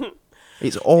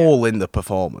 It's all in the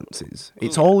performances.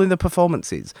 It's all in the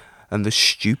performances and the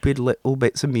stupid little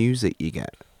bits of music you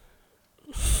get.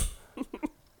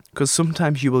 Because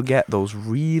sometimes you will get those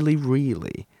really,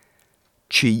 really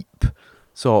cheap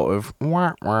sort of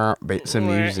wah bits of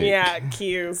music. Yeah,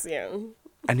 cues, yeah.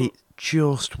 And it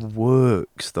just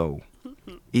works, though.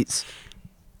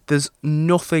 There's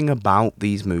nothing about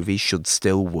these movies should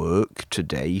still work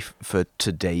today for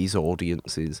today's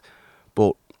audiences.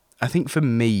 But I think for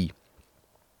me,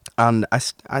 and I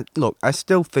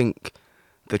still think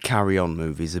the Carry On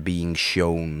movies are being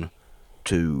shown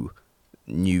to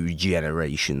new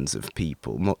generations of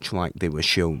people, much like they were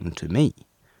shown to me.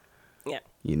 Yeah.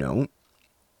 You know?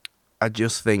 I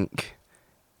just think,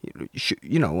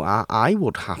 I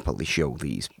would happily show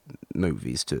these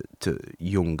movies to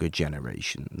younger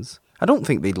generations. I don't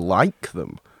think they'd like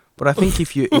them, but I think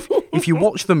if you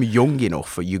watch them young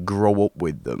enough or you grow up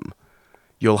with them,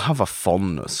 you'll have a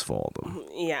fondness for them.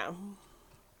 Yeah.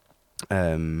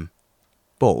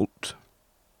 But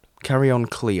Carry On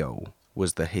Cleo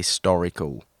was the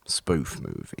historical spoof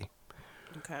movie.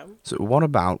 Okay. So what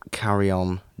about Carry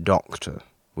On Doctor,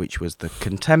 which was the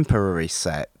contemporary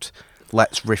set,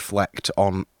 let's reflect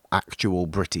on actual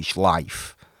British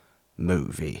life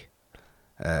movie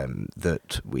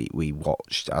that we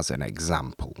watched as an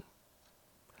example?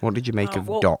 What did you make of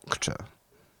Doctor?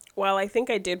 Well, I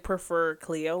think I did prefer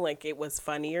Cleo. Like, it was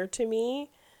funnier to me.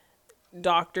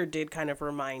 Doctor did kind of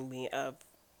remind me of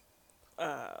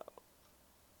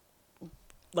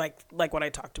like what I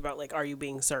talked about, like, Are You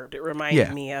Being Served? It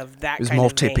reminded me of that kind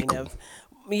of typical. vein of,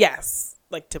 yes,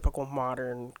 like typical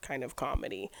modern kind of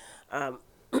comedy.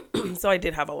 So I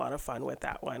did have a lot of fun with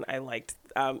that one. I liked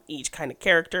each kind of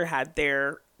character had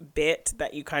their bit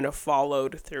that you kind of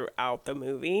followed throughout the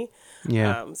movie.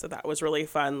 Yeah. So that was really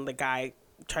fun. The guy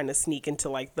trying to sneak into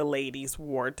like the ladies'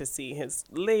 ward to see his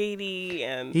lady,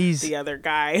 and the other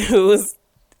guy who's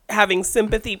having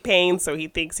sympathy pain, so he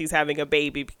thinks he's having a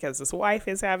baby because his wife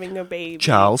is having a baby.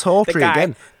 Charles Hawtrey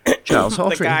again. Charles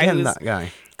Hawtrey again, that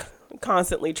guy.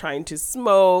 Constantly trying to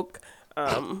smoke.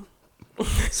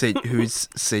 Who's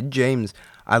Sid James.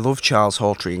 I love Charles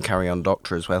Hawtrey in Carry On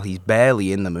Doctor as well. He's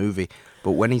barely in the movie,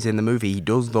 but when he's in the movie, he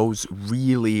does those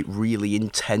really, really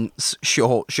intense,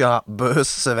 short, sharp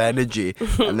bursts of energy,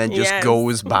 and then just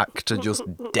goes back to just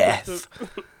death.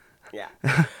 Yeah.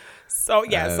 So,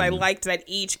 yes, I liked that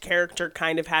each character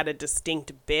kind of had a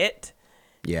distinct bit.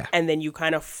 Yeah. And then you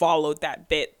kind of followed that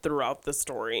bit throughout the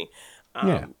story.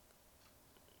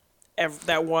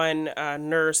 That one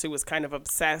nurse who was kind of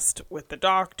obsessed with the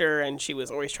doctor, and she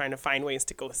was always trying to find ways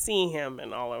to go see him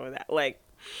and all of that. Like,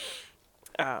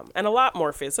 and a lot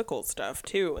more physical stuff,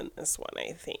 too, in this one,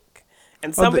 I think.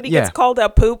 And somebody gets called a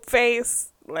poop face.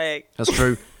 Like, that's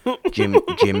true.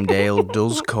 Jim Dale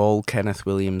does call Kenneth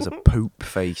Williams a poop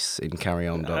face in Carry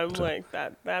On Doctor. I'm like,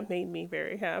 that made me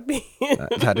very happy.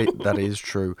 that is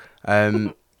true.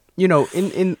 You know,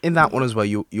 in that one as well,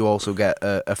 you also get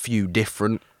a few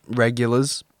different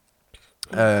regulars.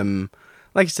 Like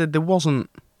I said, there wasn't,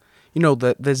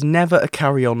 there's never a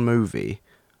Carry On movie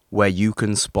where you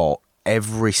can spot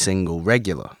every single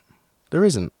regular. There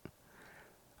isn't.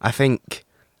 I think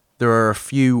there are a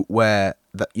few where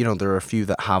there are a few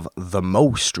that have the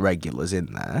most regulars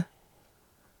in there,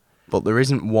 but there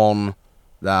isn't one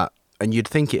that, and you'd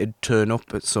think it'd turn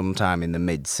up at some time in the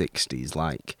mid-60s,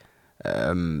 like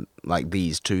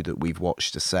these two that we've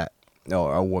watched a set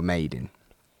or were made in.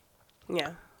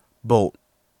 Yeah. But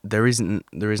there isn't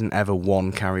ever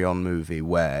one Carry On movie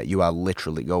where you are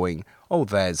literally going, oh,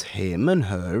 there's him and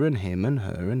her and him and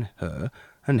her and her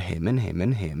and him and him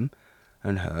and him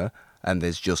and her, and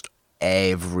there's just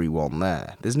everyone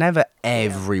there. There's never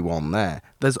everyone there.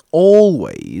 There's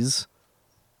always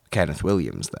Kenneth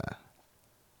Williams there.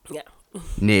 Yeah.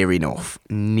 Near enough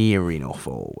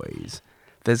always.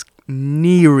 There's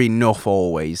near enough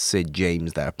always Sid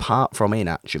James there, apart from in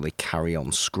actually Carry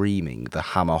On Screaming, the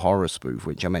Hammer horror spoof,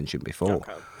 which I mentioned before.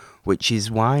 Okay. Which is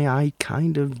why I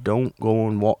kind of don't go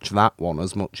and watch that one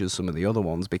as much as some of the other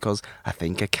ones, because I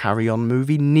think a Carry On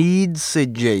movie needs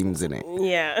Sid James in it.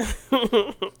 Yeah.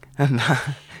 And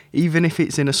even if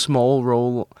it's in a small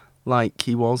role like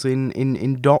he was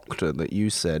in Doctor, that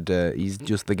you said he's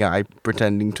just the guy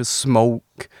pretending to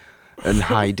smoke and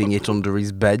hiding it under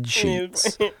his bed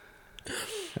sheets.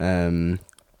 But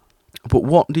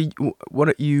what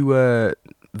are you,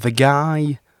 the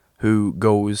guy who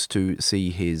goes to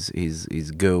see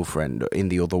his girlfriend in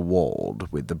the other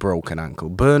ward with the broken ankle,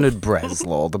 Bernard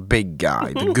Bresslaw, the big guy,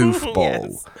 the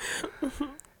goofball,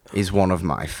 is one of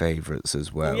my favourites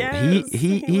as well. Yes,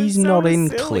 he's so not in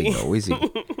silly. Cleo, is he?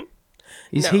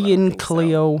 Is he in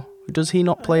Cleo? So. Does he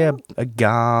not play a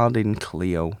guard in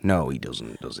Cleo? No, he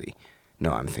doesn't, does he?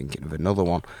 No, I'm thinking of another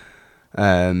one.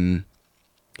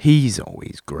 He's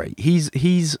always great.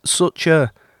 He's such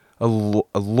a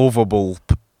lovable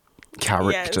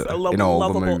character in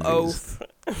all the movies. Oath.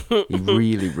 He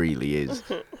really, really is.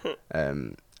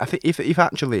 I think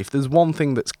if there's one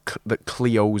thing that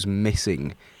Cleo's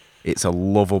missing, it's a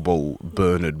lovable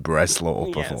Bernard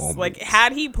Bresslaw performance. Yes, like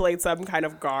had he played some kind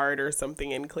of guard or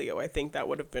something in Cleo, I think that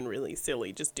would have been really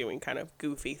silly, just doing kind of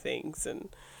goofy things. And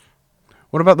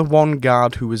what about the one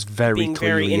guard who was very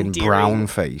clearly in endearing. brown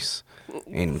face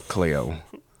in Cleo?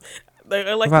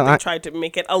 I like that they tried to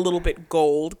make it a little bit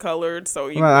gold colored, so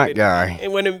it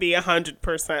wouldn't be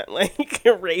 100% like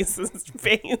racist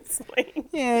face.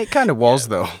 Yeah, it kind of was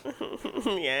though.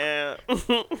 Yeah.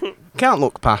 Can't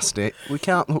look past it. We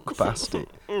can't look past it.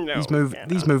 No,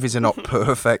 these movies are not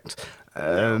perfect.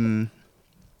 But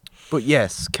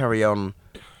yes, Carry On,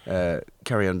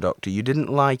 Doctor. You didn't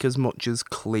like as much as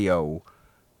Cleo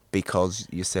because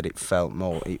you said it felt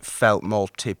more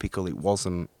typical. It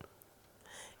wasn't.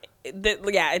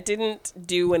 It didn't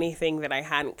do anything that I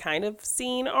hadn't kind of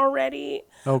seen already.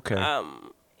 Okay.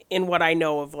 In what I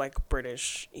know of like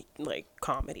British like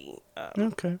comedy.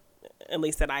 Okay. At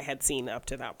least that I had seen up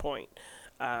to that point.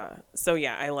 So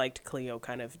yeah, I liked Cleo.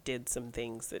 Kind of did some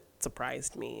things that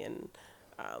surprised me and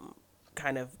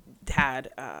kind of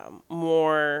had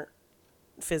more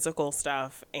physical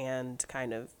stuff and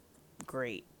kind of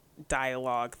great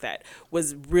dialogue that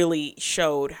was really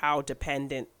showed how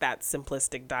dependent that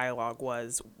simplistic dialogue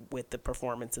was with the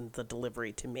performance and the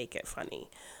delivery to make it funny.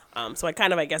 So I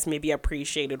kind of, I guess, maybe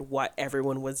appreciated what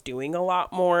everyone was doing a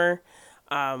lot more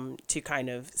to kind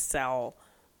of sell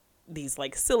these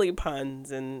like silly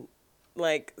puns and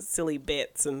like silly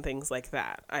bits and things like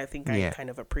that. I think I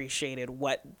kind of appreciated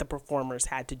what the performers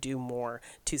had to do more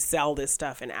to sell this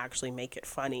stuff and actually make it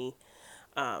funny.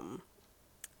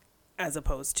 As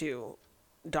opposed to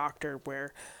Doctor,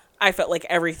 where I felt like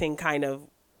everything kind of,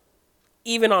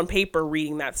 even on paper,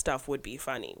 reading that stuff would be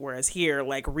funny. Whereas here,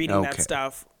 like reading that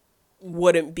stuff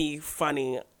wouldn't be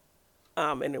funny.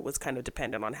 And it was kind of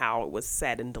dependent on how it was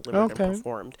said and delivered and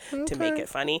performed to make it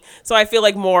funny. So I feel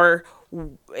like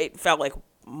it felt like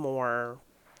more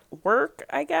work,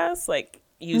 I guess. Like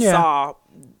you saw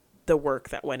the work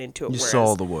that went into it. You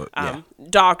saw the work,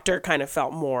 Doctor kind of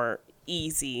felt more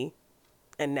easy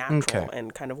and natural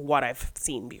and kind of what I've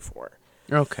seen before.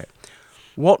 Okay.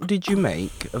 What did you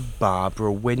make of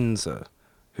Barbara Windsor,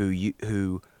 who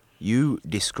you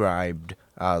described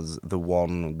as the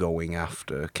one going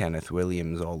after Kenneth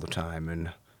Williams all the time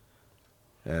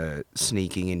and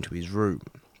sneaking into his room?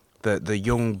 The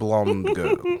young blonde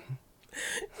girl.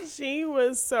 She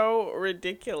was so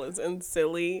ridiculous and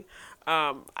silly.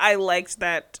 I liked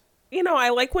that, I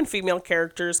like when female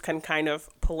characters can kind of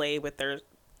play with their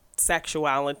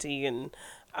sexuality and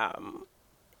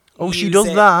she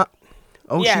does that.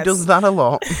 Yes. She does that a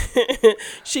lot.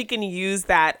 She can use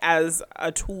that as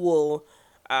a tool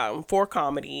for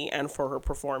comedy and for her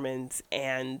performance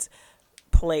and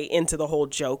play into the whole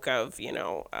joke of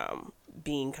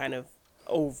being kind of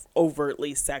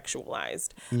overtly sexualized.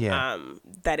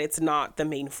 That it's not the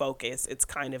main focus, it's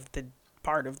kind of the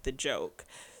part of the joke.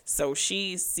 So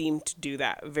she seemed to do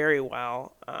that very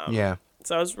well.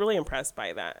 So I was really impressed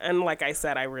by that. And like I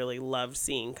said, I really loved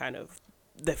seeing kind of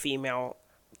the female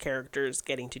characters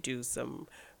getting to do some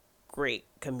great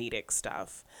comedic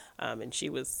stuff. And she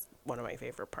was one of my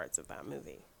favorite parts of that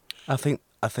movie. I think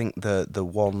the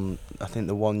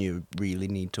one you really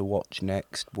need to watch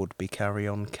next would be Carry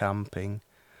On Camping.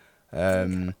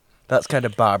 That's kind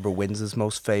of Barbara Windsor's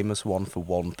most famous one for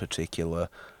one particular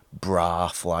bra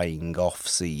flying off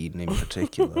scene in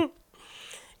particular.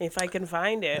 If I can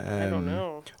find it, I don't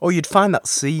know. Oh, you'd find that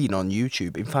scene on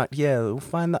YouTube. In fact, yeah,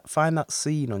 find that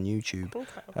scene on YouTube.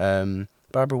 Okay.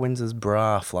 Barbara Windsor's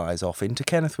bra flies off into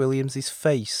Kenneth Williams'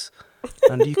 face,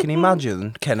 and you can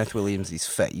imagine Kenneth Williams'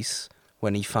 face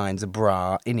when he finds a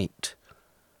bra in it.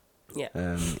 Yeah.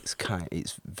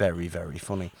 It's very, very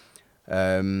funny.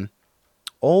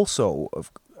 Also,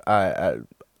 I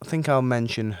think I'll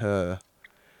mention her,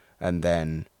 and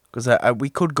then because we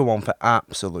could go on for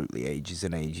absolutely ages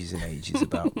and ages and ages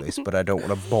about this, but I don't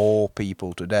want to bore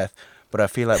people to death. But I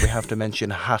feel like we have to mention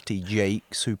Hattie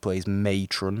Jacques, who plays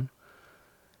Matron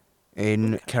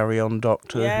in Carry On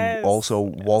Doctor, who also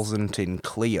wasn't in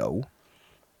Cleo,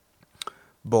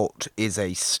 but is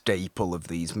a staple of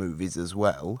these movies as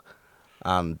well.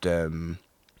 And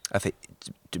I think,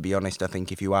 to be honest, I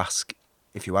think if you ask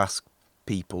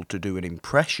people to do an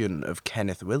impression of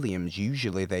Kenneth Williams,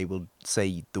 usually they will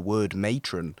say the word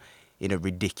matron in a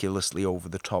ridiculously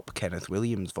over-the-top Kenneth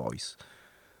Williams voice,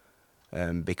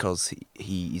 because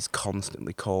he is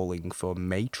constantly calling for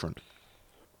matron,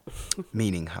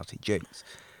 meaning Hattie Jacques.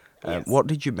 Yes. What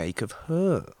did you make of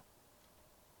her?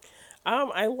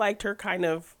 I liked her kind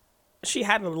of. She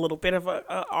had a little bit of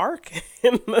a arc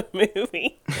in the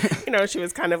movie. She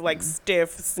was kind of like stiff,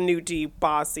 snooty,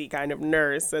 bossy kind of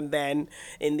nurse, and then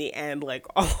in the end, like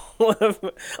all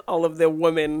of the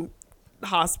women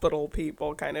hospital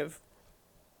people kind of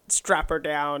strap her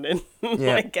down and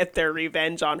like get their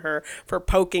revenge on her for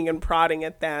poking and prodding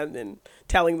at them and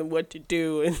telling them what to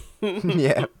do.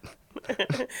 Yeah.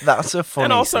 That's a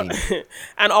funny scene.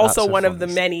 And also one of the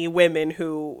many women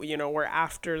who, were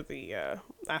after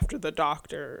the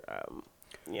doctor,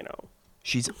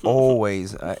 She's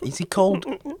always is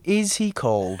he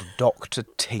called Dr.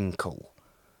 Tinkle?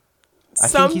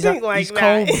 Something he's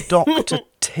called Dr.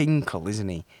 Tinkle, isn't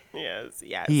he? Yes.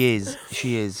 He is.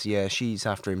 She is. Yeah, she's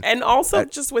after him. And also,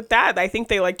 just with that, I think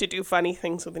they like to do funny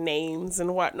things with names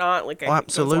and whatnot. Like, I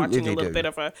was watching a little bit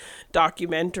of a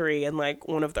documentary, and like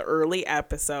one of the early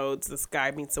episodes, this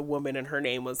guy meets a woman, and her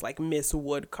name was like Miss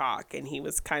Woodcock, and he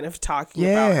was kind of talking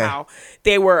about how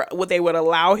they would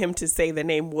allow him to say the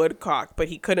name Woodcock, but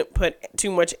he couldn't put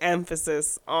too much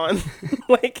emphasis on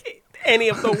like any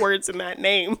of the words in that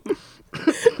name.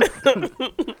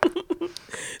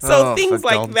 So things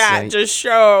like that just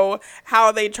show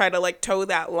how they try to like toe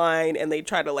that line, and they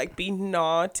try to like be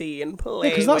naughty and play.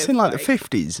 Because that's in like the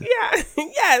 50s. Yeah,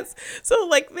 yes. So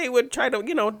like they would try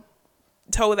to,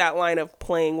 toe that line of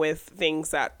playing with things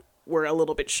that were a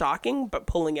little bit shocking, but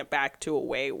pulling it back to a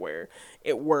way where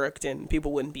it worked and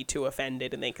people wouldn't be too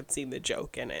offended and they could see the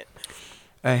joke in it.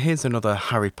 Here's another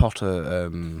Harry Potter,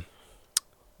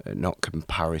 not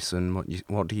comparison.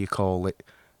 What do you call it?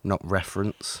 Not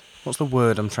reference. What's the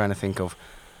word I'm trying to think of?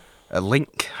 A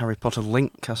link, Harry Potter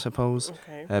link, I suppose.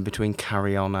 Okay. Between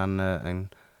Carry On and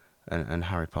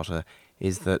Harry Potter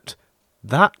is that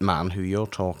man who you're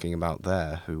talking about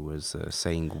there, who was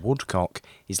saying Woodcock,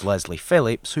 is Leslie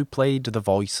Phillips, who played the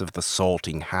voice of the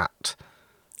Sorting Hat.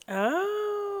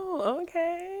 Oh,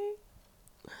 okay.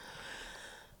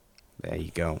 There you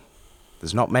go.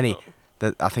 There's not many.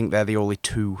 I think they're the only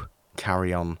two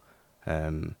Carry On.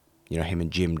 Him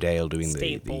and Jim Dale doing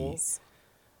Staples.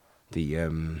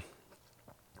 Jim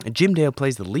Dale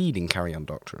plays the lead in Carry On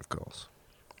Doctor, of course.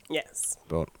 Yes.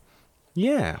 But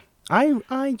yeah,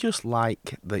 I just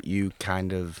like that you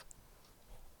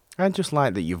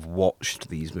you've watched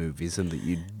these movies and that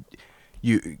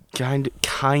you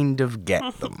kind of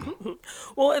get them.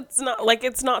 Well, it's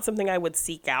not something I would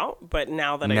seek out, but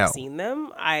now that I've seen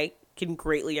them, I can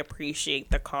greatly appreciate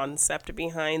the concept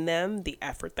behind them, the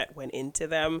effort that went into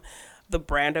them, the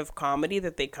brand of comedy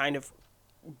that they kind of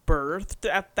birthed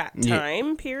at that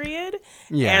time period.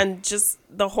 And just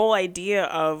the whole idea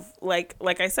of like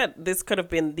I said, these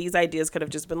ideas could have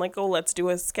just been like, oh, let's do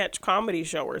a sketch comedy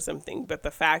show or something, but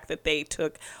the fact that they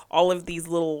took all of these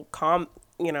little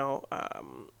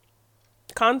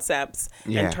concepts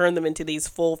and turn them into these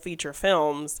full feature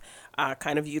films,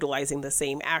 kind of utilizing the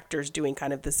same actors doing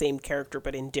kind of the same character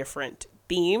but in different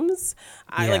themes.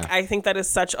 I think that is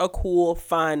such a cool,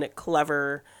 fun,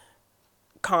 clever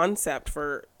concept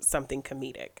for something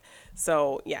comedic.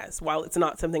 So yes, while it's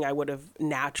not something I would have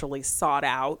naturally sought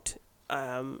out,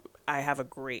 I have a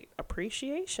great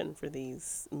appreciation for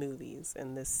these movies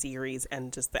and this series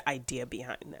and just the idea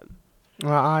behind them.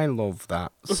 Well, I love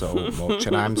that so much,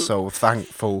 and I'm so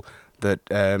thankful that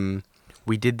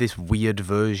we did this weird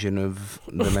version of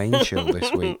the main show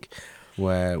this week,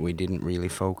 where we didn't really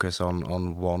focus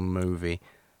on one movie,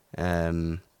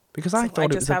 because I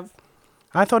thought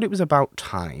it was about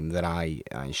time that I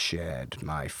shared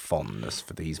my fondness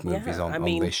for these movies on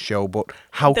this show. But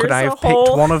how could I have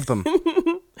picked one of them?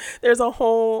 There's a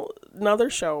whole another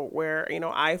show where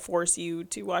I force you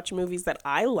to watch movies that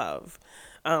I love.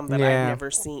 That I've never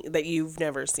seen, that you've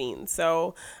never seen.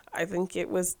 So I think it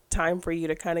was time for you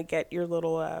to kind of get your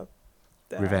little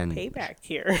revenge payback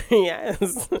here.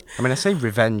 Yes. I mean, I say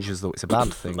revenge as though it's a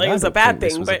bad thing. Like it was a bad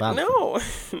thing, but no.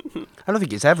 I don't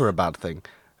think it's ever a bad thing.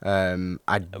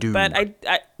 I do. But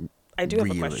I do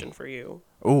have a question for you.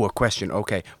 Oh, a question.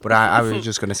 Okay, but I was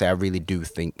just going to say I really do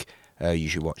think you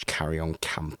should watch Carry On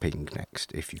Camping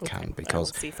next if you can,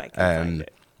 because I'll see if I can find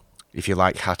it. If you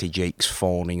like Hattie Jakes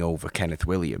fawning over Kenneth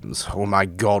Williams, oh my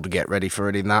God, get ready for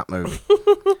it in that movie.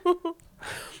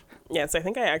 Yes, I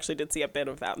think I actually did see a bit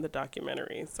of that in the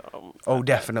documentary. So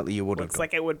definitely you would have. Looks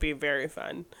like it would be very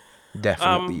fun.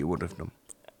 Definitely you would have done.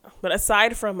 But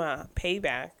aside from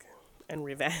payback and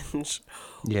revenge,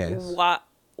 yes,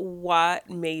 what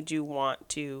made you want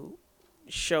to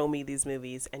show me these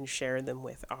movies and share them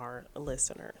with our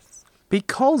listeners?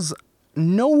 Because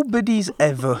nobody's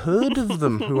ever heard of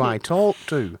them who I talk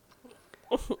to.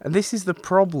 And this is the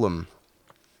problem.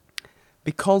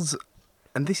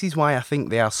 And this is why I think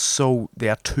they are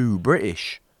too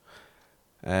British.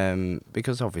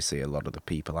 Because obviously a lot of the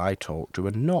people I talk to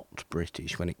are not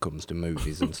British when it comes to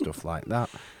movies and stuff like that.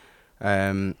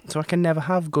 So I can never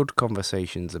have good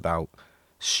conversations about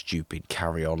stupid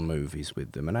Carry-On movies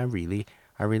with them. And I really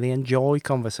enjoy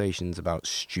conversations about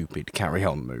stupid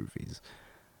Carry-On movies.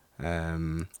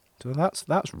 So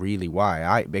that's really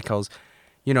why because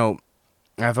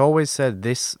I've always said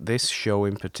this show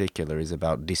in particular is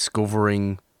about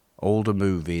discovering older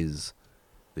movies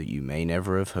that you may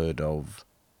never have heard of,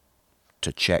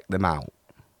 to check them out,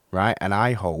 right? And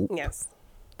I hope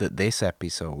that this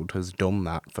episode has done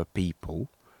that for people,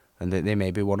 and that they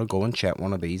maybe want to go and check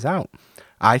one of these out.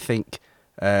 I think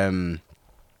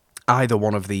either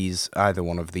one of these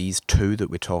two that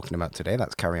we're talking about today,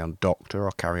 that's Carry On Doctor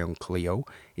or Carry On Cleo,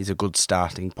 is a good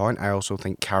starting point. I also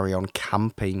think Carry On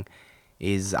Camping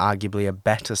is arguably a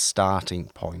better starting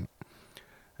point.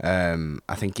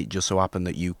 I think it just so happened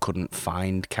that you couldn't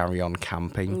find Carry On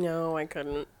Camping. No, I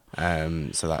couldn't.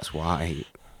 So that's why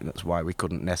we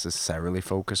couldn't necessarily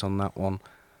focus on that one.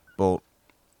 But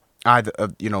either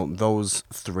those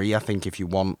three, I think if you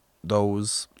want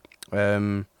those,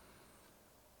 I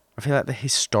feel like the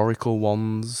historical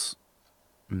ones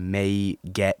may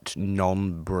get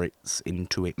non-Brits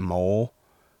into it more,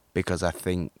 because I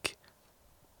think,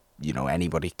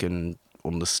 anybody can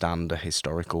understand a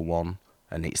historical one,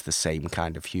 and it's the same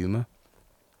kind of humour.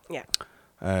 Yeah.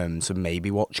 So maybe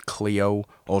watch Cleo,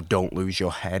 or Don't Lose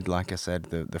Your Head, like I said,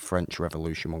 the French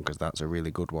Revolution one, because that's a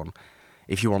really good one.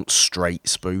 If you want straight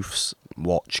spoofs,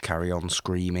 watch Carry On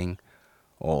Screaming,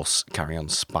 or Carry On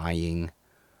Spying,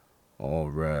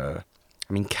 or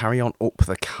Carry On Up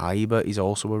the Khyber is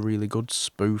also a really good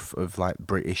spoof of like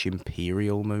British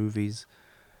imperial movies.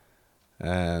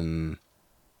 Where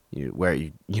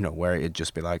it'd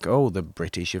just be like, oh, the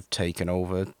British have taken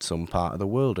over some part of the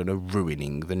world and are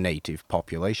ruining the native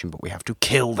population, but we have to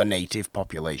kill the native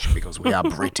population because we are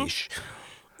British.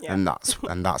 Yeah. And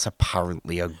that's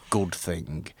apparently a good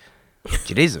thing. Which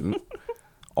it isn't,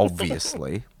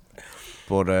 obviously.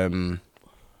 But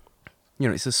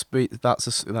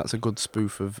that's a good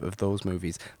spoof of those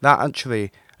movies. That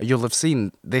actually, you'll have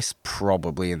seen this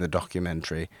probably in the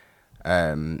documentary.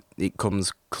 It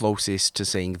comes closest to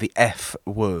saying the F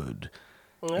word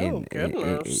in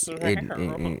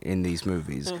these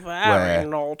movies. Very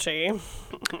naughty.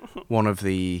 One of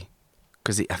the,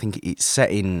 because I think it's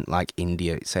set in like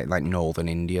India. It's set in like northern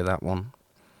India, that one,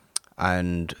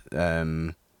 and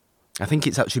I think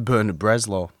it's actually Bernard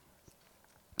Bresslaw,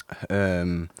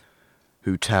 who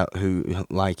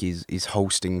is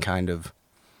hosting kind of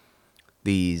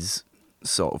these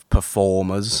sort of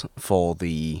performers for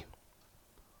the,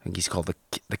 I think he's called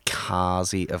the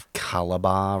Kazi of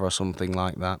Calabar or something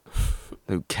like that,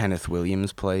 who Kenneth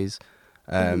Williams plays,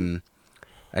 and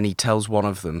he tells one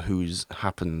of them whose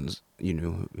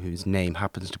name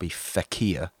happens to be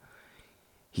Fakir.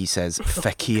 He says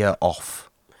Fakir off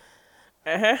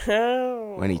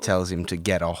when he tells him to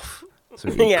get off. So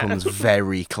it comes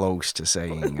very close to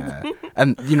saying,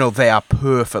 and they are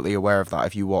perfectly aware of that.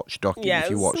 If you watch if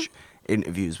you watch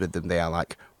interviews with them, they are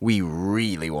like, we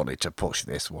really wanted to push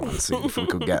this one and see if we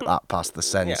could get that past the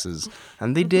censors,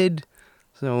 and they did.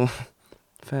 So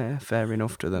fair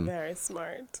enough to them. Very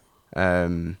smart.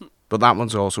 But that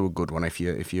one's also a good one if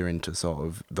you're into sort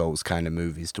of those kind of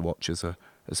movies to watch as a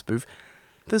spoof.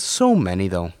 There's so many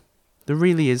though. There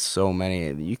really is so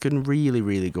many. You can really,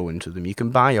 really go into them. You can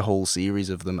buy a whole series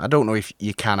of them. I don't know if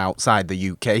you can outside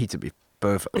the UK, to be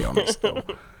perfectly honest though.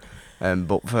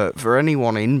 But for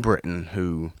anyone in Britain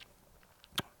who,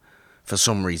 for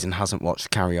some reason, hasn't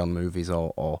watched Carry On movies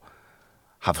or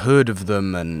have heard of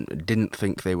them and didn't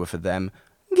think they were for them,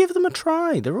 give them a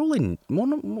try. They're all in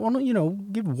one.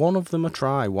 Give one of them a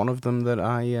try. One of them that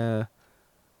I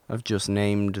have just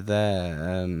named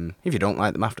there. If you don't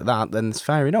like them after that, then it's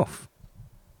fair enough.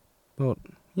 But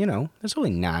there's only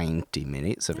 90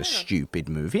 minutes of a stupid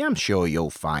movie. I'm sure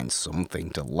you'll find something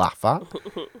to laugh at.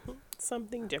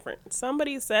 Something different.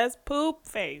 Somebody says poop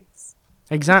face.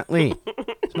 Exactly.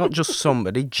 It's not just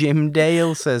somebody. Jim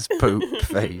Dale says poop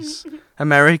face.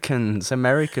 Americans,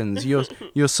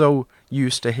 you're so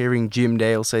used to hearing Jim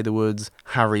Dale say the words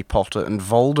Harry Potter and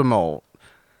Voldemort.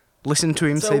 Listen to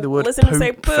him say the word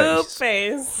poop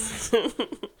face.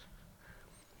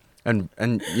 and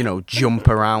jump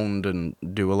around and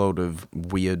do a load of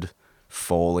weird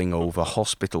falling over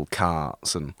hospital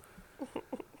carts and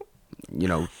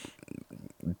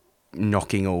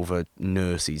knocking over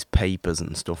nurses' papers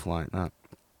and stuff like that.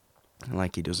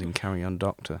 Like he does in Carry On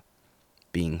Doctor.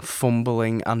 Being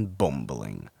fumbling and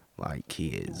bumbling like he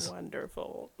is.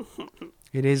 Wonderful.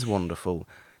 It is wonderful.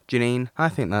 Janine, I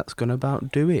think that's going to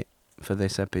about do it for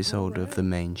this episode of the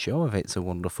main show of It's a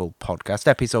Wonderful Podcast.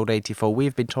 Episode 84,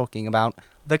 we've been talking about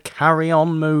the Carry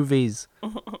On movies.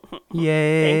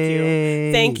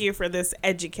 Yay! Thank you for this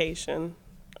education.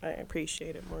 I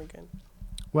appreciate it, Morgan.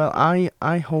 Well,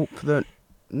 I hope that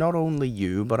not only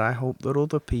you, but I hope that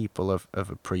other people have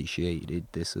appreciated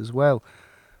this as well.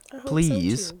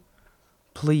 Please,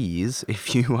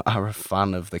 if you are a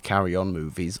fan of the Carry On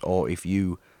movies, or if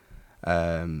you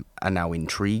are now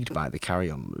intrigued by the Carry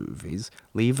On movies,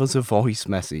 leave us a voice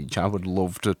message. I would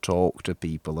love to talk to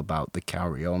people about the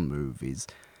Carry On movies.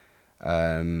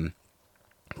 Tell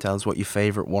us what your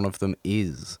favourite one of them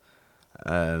is.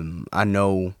 I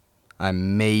know I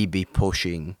may be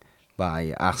pushing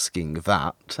by asking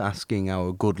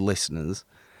our good listeners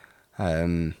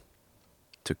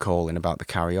to call in about the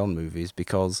Carry On movies,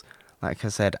 because, like I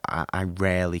said, I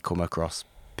rarely come across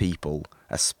people,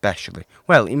 especially,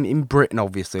 well, in Britain,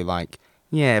 obviously,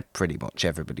 pretty much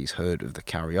everybody's heard of the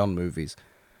Carry On movies,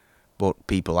 but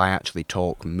people I actually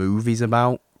talk movies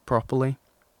about properly,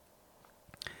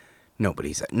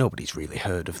 nobody's really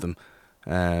heard of them,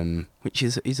 which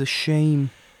is a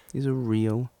shame, is a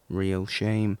real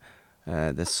shame.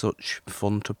 They're such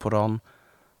fun to put on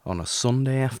a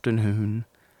Sunday afternoon.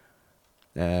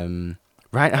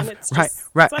 Right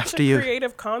after you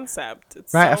creative concept.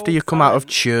 It's right so after you fun. Come out of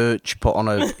church, put on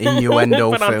a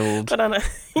innuendo filled. Put on a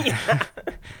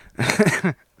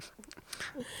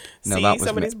See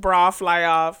somebody's bra fly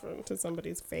off to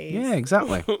somebody's face. Yeah,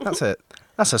 exactly. That's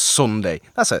a Sunday.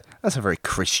 That's a very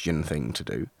Christian thing to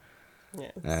do.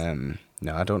 Yes.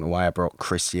 No, I don't know why I brought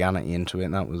Christianity into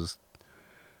it. That was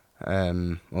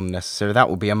unnecessary. That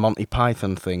would be a Monty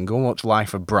Python thing. Go watch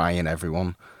Life of Brian,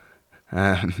 everyone.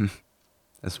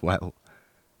 As well.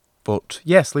 But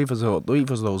yes, leave us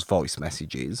those voice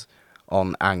messages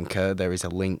on Anchor. There is a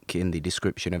link in the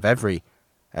description of every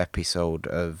episode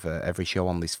of every show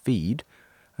on this feed,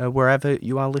 wherever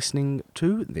you are listening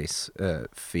to this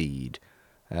feed.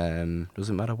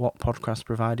 Doesn't matter what podcast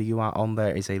provider you are on,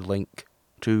 there is a link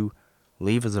to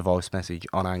leave us a voice message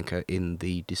on Anchor in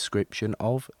the description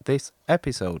of this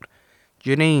episode.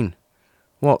 Janine,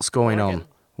 what's going on?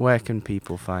 Where can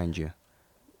people find you?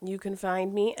 You can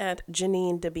find me at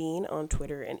Janine Devine on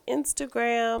Twitter and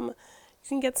Instagram. You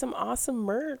can get some awesome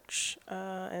merch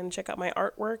and check out my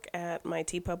artwork at my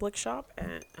TeePublic shop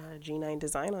at G9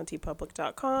 Design on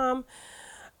teepublic.com.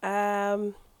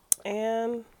 And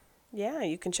yeah,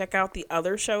 you can check out the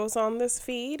other shows on this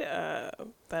feed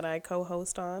that I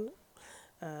co-host on.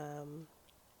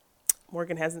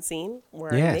 Morgan Hasn't Seen,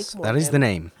 where I make Morgan. That is the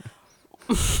name.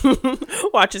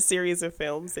 Watch a series of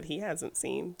films that he hasn't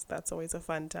seen. That's always a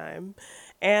fun time.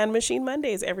 And Machine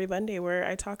Mondays every Monday, where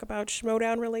I talk about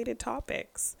Schmodown related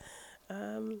topics.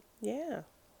 Yeah,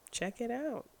 check it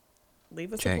out.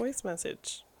 Leave us a voice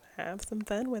message. Have some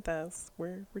fun with us.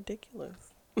 We're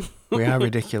ridiculous. We are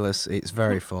ridiculous. It's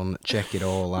very fun. Check it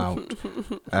all out.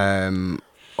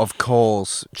 Of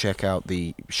course, check out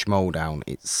the Schmodown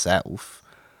itself,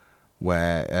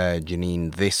 where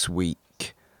Janine this week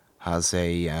has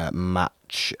a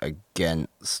match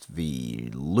against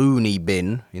the Looney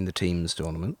Bin in the teams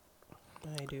tournament.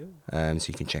 I do. So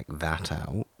you can check that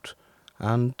out.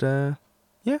 And,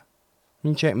 you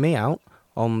can check me out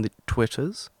on the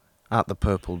Twitters at the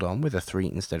Purple Dawn with a 3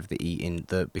 instead of the E in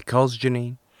the because,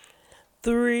 Janine.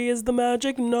 3 is the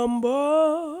magic number.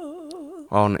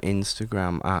 On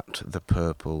Instagram at the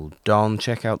Purple Dawn.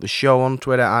 Check out the show on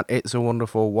Twitter at It's a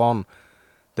Wonderful One.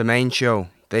 The main show,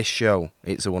 this show,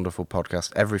 It's a Wonderful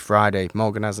Podcast, every Friday.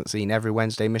 Morgan Hasn't Seen every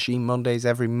Wednesday. Machine Mondays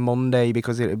every Monday,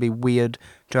 because it would be weird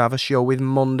to have a show with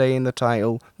Monday in the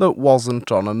title that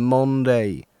wasn't on a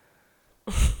Monday.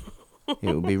 It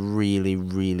would be really,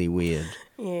 really weird.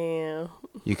 Yeah.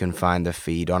 You can find the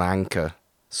feed on Anchor,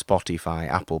 Spotify,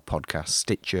 Apple Podcasts,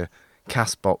 Stitcher,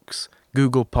 Castbox,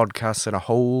 Google Podcasts, and a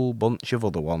whole bunch of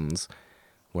other ones.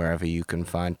 Wherever you can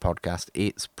find podcasts,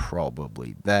 it's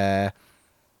probably there.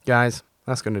 Guys,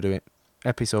 that's going to do it.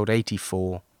 Episode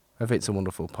 84 of It's a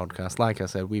Wonderful Podcast. Like I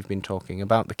said, we've been talking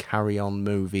about the Carry On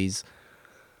movies.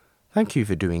 Thank you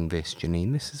for doing this,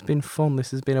 Janine. This has been fun.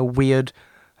 This has been a weird,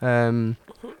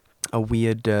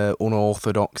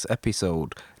 unorthodox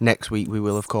episode. Next week we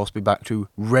will, of course, be back to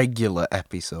regular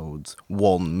episodes,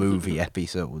 one movie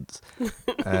episodes.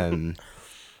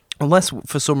 Unless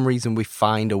for some reason we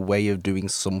find a way of doing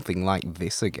something like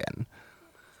this again.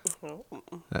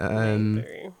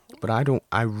 But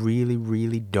I really,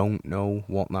 really don't know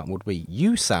what that would be.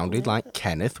 You sounded like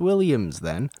Kenneth Williams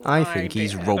then. I think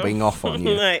he's rubbing off on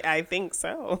you. I think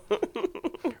so.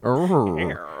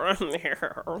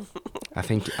 I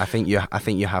think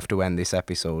you have to end this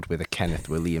episode with a Kenneth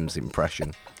Williams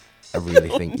impression. I really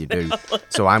think you do.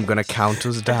 So I'm going to count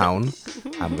us down.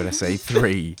 I'm going to say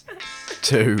 3,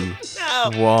 2,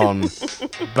 1.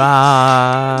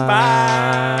 Bye.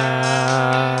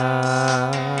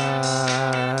 Bye.